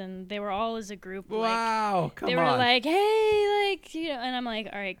cams and they were all as a group. Wow, come on. They were like, hey, and I'm like,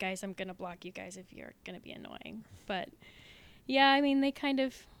 all right, guys, I'm gonna block you guys if you're gonna be annoying. But yeah, they kind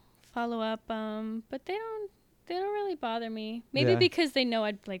of follow up, but they don't really bother me. Maybe because they know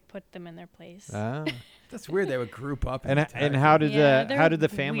I'd put them in their place. Ah. That's weird. They would group up. And how did the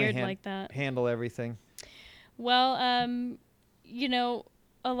family like that. handle everything? Well,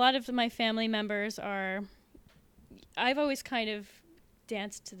 a lot of my family members are. I've always kind of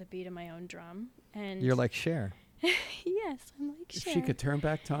danced to the beat of my own drum, and you're like Cher. Yes, I'm like Cher. If she could turn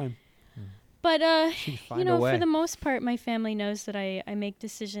back time. But for the most part, my family knows that I make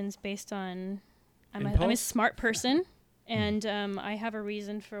decisions based on. I'm a smart person, and I have a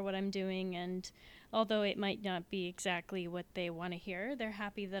reason for what I'm doing. And although it might not be exactly what they want to hear, they're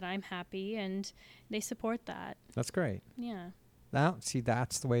happy that I'm happy, and they support that. That's great. Yeah. Now, see,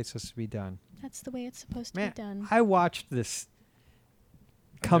 that's the way it's supposed to be done. That's the way it's supposed to be done. I watched this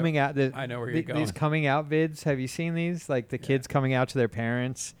coming out. I know where you're going. These coming out vids. Have you seen these? Like the kids coming out to their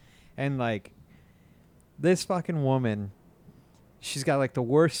parents, and like this fucking woman, she's got like the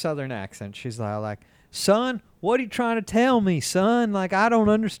worst Southern accent. She's like, son, what are you trying to tell me, son? Like, I don't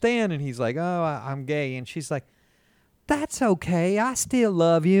understand. And he's like, oh, I'm gay. And she's like, that's okay. I still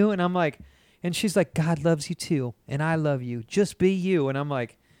love you. And I'm like, and she's like, God loves you too. And I love you. Just be you. And I'm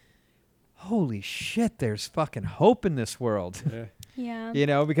like, holy shit, there's fucking hope in this world. Yeah.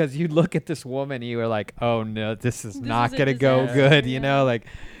 Yeah. Because you look at this woman and you are like, oh no, this is not going to go good.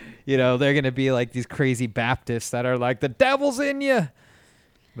 They're going to be like these crazy Baptists that are like, the devil's in you.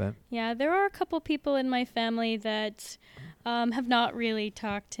 But yeah, there are a couple people in my family that have not really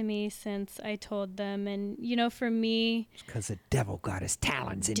talked to me since I told them. And, for me... It's because the devil got his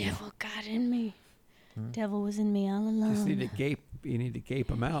talons in you. Devil got in me. Devil was in me all along. Just need to gape. You need to gape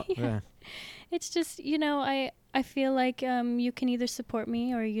them out. Yeah. It's just, I feel like you can either support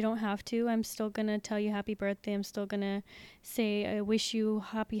me or you don't have to. I'm still going to tell you happy birthday. I'm still going to say I wish you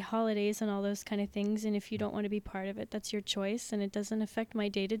happy holidays and all those kind of things. And if you don't want to be part of it, that's your choice. And it doesn't affect my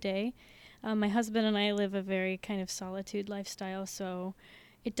day-to-day. My husband and I live a very kind of solitude lifestyle, so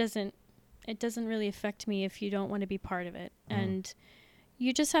it doesn't really affect me if you don't want to be part of it. And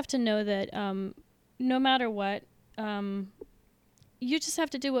you just have to know that no matter what, you just have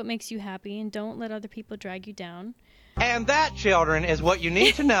to do what makes you happy and don't let other people drag you down. And that, children, is what you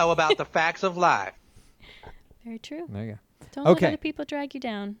need to know about the facts of life. Very true. There you go. Don't let other people drag you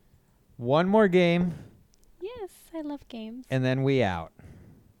down. One more game. Yes, I love games. And then we out.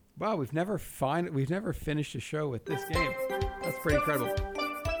 Wow, we've never finished a show with this game. That's pretty incredible.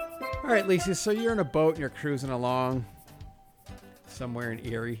 All right, Lisa, so you're in a boat and you're cruising along somewhere in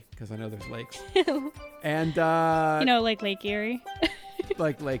Erie, because I know there's lakes. And like Lake Erie.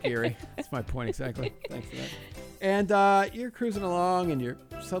 Like Lake Erie. That's my point exactly. Thanks for that. And you're cruising along and you're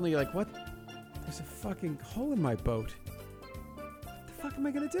suddenly like, what? There's a fucking hole in my boat. What the fuck am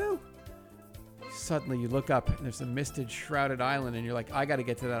I going to do? Suddenly you look up and there's a misted, shrouded island and you're like, I got to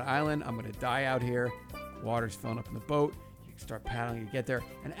get to that island. I'm going to die out here. Water's filling up in the boat. You start paddling, you get there.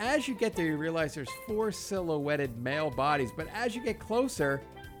 And as you get there, you realize there's 4 silhouetted male bodies. But as you get closer,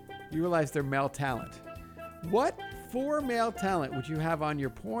 you realize they're male talent. What 4 male talent would you have on your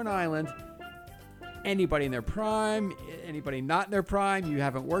porn island? Anybody in their prime, anybody not in their prime, you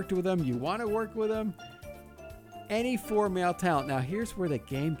haven't worked with them, you want to work with them. Any 4 male talent. Now here's where the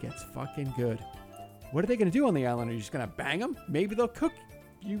game gets fucking good. What are they going to do on the island? Are you just going to bang them? Maybe they'll cook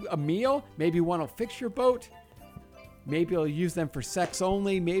you a meal. Maybe one will fix your boat. Maybe you'll use them for sex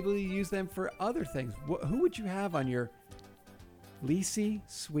only. Maybe you'll use them for other things. Who would you have on your Lisi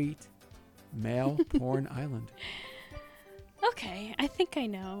Sweet male porn island? Okay, I think I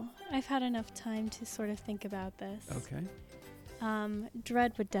know. I've had enough time to sort of think about this. Okay.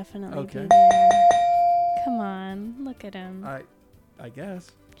 Dread would definitely be there. Come on, look at him. I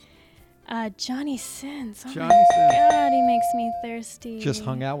guess. Johnny Sins. Oh Johnny my Sins. God, he makes me thirsty. Just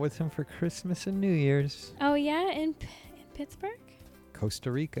hung out with him for Christmas and New Year's. Oh yeah, in Pittsburgh.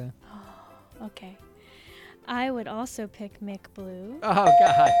 Costa Rica. Okay. I would also pick Mick Blue. Oh,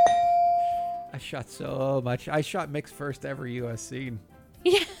 God. I shot so much. I shot Mick's first ever U.S. scene.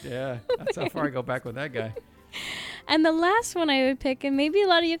 Yeah. Yeah, that's how far I go back with that guy. And the last one I would pick, and maybe a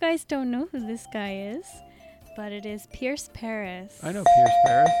lot of you guys don't know who this guy is, but it is Pierce Paris. I know Pierce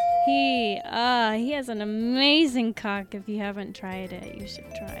Paris. He has an amazing cock. If you haven't tried it, you should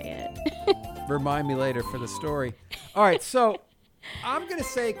try it. Remind me later for the story. All right, so I'm going to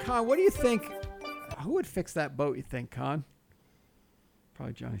say, Con, what do you think? Who would fix that boat, you think, Con?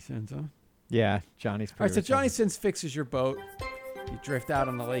 Probably Johnny Sins, huh? Yeah, Johnny's All pretty right, so Johnny responsible. Sins fixes your boat. You drift out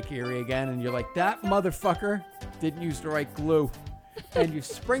on the Lake Erie again, and you're like, that motherfucker didn't use the right glue. And you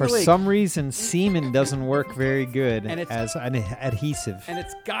spring For a leak. some reason, semen doesn't work very good And it's- as an adhesive. And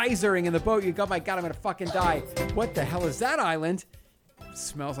it's geysering in the boat. You go, my God, I'm going to fucking die. What the hell is that island?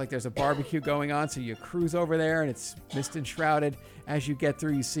 Smells like there's a barbecue going on. So you cruise over there, and it's mist enshrouded. As you get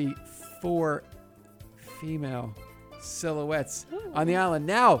through, you see 4 female silhouettes on the island.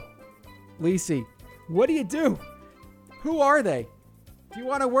 Now, Lisi, what do you do? Who are they? Do you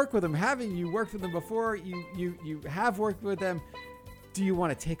want to work with them? Haven't you worked with them before? You have worked with them. Do you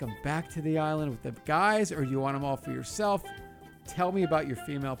want to take them back to the island with the guys, or do you want them all for yourself? Tell me about your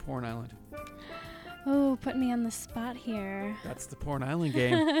female porn island. Oh, put me on the spot here. That's the porn island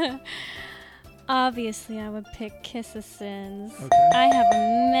game. Obviously, I would pick Kiss of Sins. Okay. I have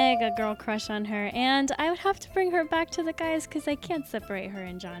a mega girl crush on her, and I would have to bring her back to the guys because I can't separate her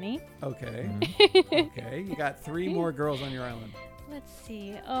and Johnny. Okay. Okay. You got 3 more girls on your island. Let's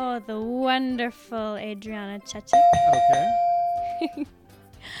see. Oh, the wonderful Adriana Chechik. Okay.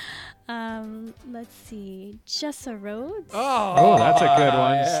 Let's see. Jessa Rhodes. Oh, that's a good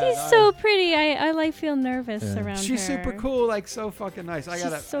one. yeah, She's nice. so pretty. I like feel nervous Yeah. around her. She's super cool, like so fucking nice. I She's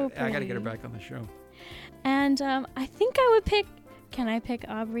gotta, so I gotta get her pretty. back on the show. And I think I would pick. Can I pick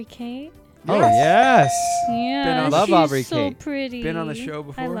Aubrey Kate? Oh, yes. Yeah, on- Love she's Aubrey so Kate. pretty. Been on the show I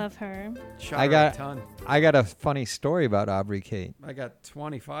before? love her. Shot I her got- a ton. I got a funny story about Aubrey Kate. I got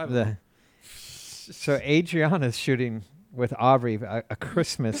 25 of them. So Adriana's shooting with Aubrey a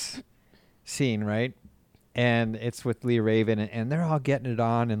Christmas scene, right? And it's with Lee Raven, and they're all getting it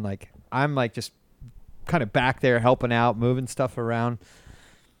on, and like I'm like just kind of back there helping out, moving stuff around.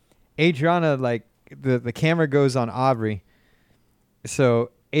 Adriana, like the camera goes on Aubrey,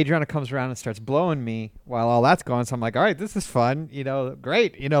 so Adriana comes around and starts blowing me while all that's going. So I'm like, all right, this is fun,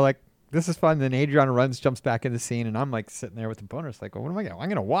 great, like this is fun. Then Adriana runs, jumps back in the scene, and I'm like sitting there with the bonus, like, well, what am I gonna? I'm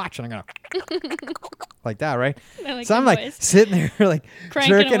gonna watch, and I'm gonna like that, right? I like So I'm your like voice. sitting there, like Cranking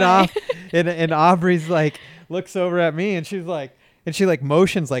jerking away. off, and Aubrey's like looks over at me, and she's like, and she like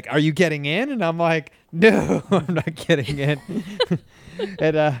motions, like, "Are you getting in?" And I'm like, "No, I'm not getting in."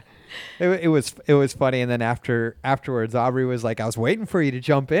 And it was funny. And then afterwards, Aubrey was like, "I was waiting for you to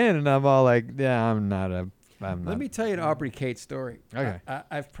jump in," and I'm all like, "Yeah, I'm not." Let me tell you an Aubrey Kate story. Okay.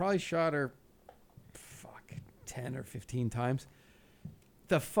 I've probably shot her 10 or 15 times.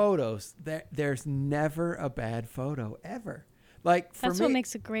 The photos, there's never a bad photo ever. Like for That's me, what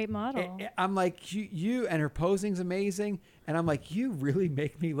makes a great model. I'm like, you and her posing's amazing. And I'm like, you really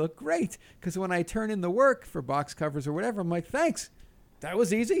make me look great. Because when I turn in the work for box covers or whatever, I'm like, thanks. That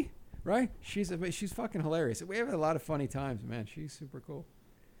was easy, right? She's fucking hilarious. We have a lot of funny times, man. She's super cool.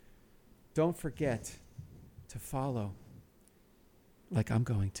 Don't forget to follow, like I'm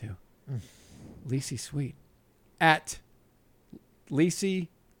going to, Lisi Sweet at Lisi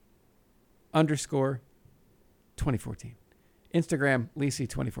 _2014. Instagram, Lisi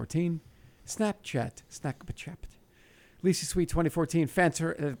 2014. Snapchat, Snapchat. Lisi Sweet 2014.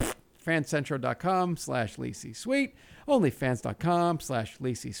 Fancentro.com/Lisi Sweet.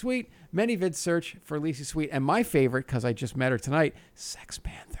 Onlyfans.com/Lisi Sweet. Many vids search for Lisi Sweet. And my favorite, because I just met her tonight, Sex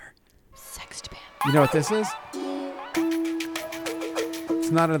Panther. You know what this is? It's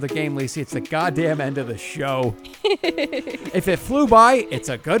not another game, Lisi. It's the goddamn end of the show. If it flew by, it's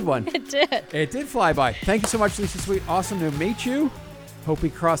a good one. It did. It did fly by. Thank you so much, Lisi Sweet. Awesome to meet you. Hope we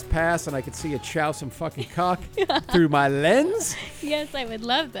cross paths and I could see you chow some fucking cock through my lens. Yes, I would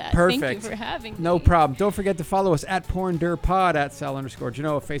love that. Perfect. Thank you for having me. No problem. Don't forget to follow us at PornDurPod, at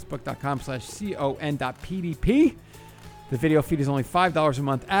Sal_Genoa, Facebook.com/CON.PDP. The video feed is only $5 a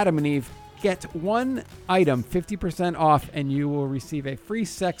month. Adam and Eve. Get one item 50% off and you will receive a free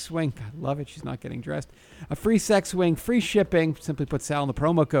sex swing. I love it. She's not getting dressed. A free sex swing, free shipping. Simply put Sal in the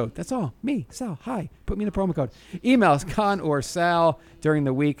promo code. That's all. Me, Sal. Hi. Put me in the promo code. Email us Con or Sal during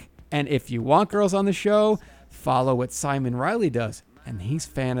the week. And if you want girls on the show, follow what Simon Riley does. And he's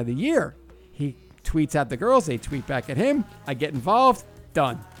fan of the year. He tweets at the girls. They tweet back at him. I get involved.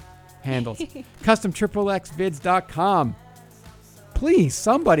 Done. Handled. CustomXXXvids.com. Please,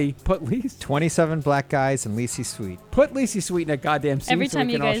 somebody put 27 black guys and Lacey Sweet. Put Lacey Sweet in a goddamn scene Every so we time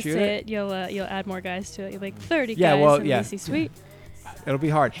you can all guys shoot say it, you'll add more guys to it. You'll be like 30 Yeah, guys well, and yeah. Lacey Sweet. It'll be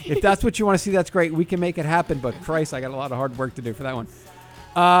hard. If that's what you want to see, that's great. We can make it happen, but Christ, I got a lot of hard work to do for that one.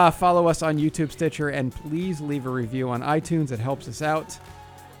 Follow us on YouTube, Stitcher, and please leave a review on iTunes. It helps us out.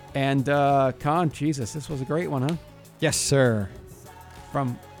 And Con, Jesus, this was a great one, huh? Yes, sir.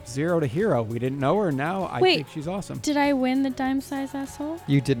 From zero to hero. We didn't know her. Now I Wait. think she's awesome. Did I win the dime size asshole?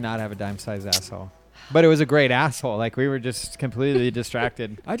 You did not have a dime-sized asshole. But it was a great asshole. Like, we were just completely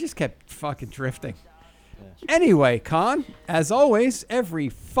distracted. I just kept fucking drifting. Anyway, Con, as always, every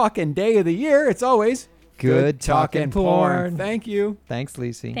fucking day of the year, it's always Good talking porn. Thank you. Thanks,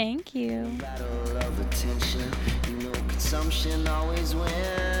 Lacey. Thank you. Battle of attention, you know consumption always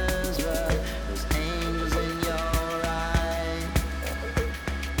wins.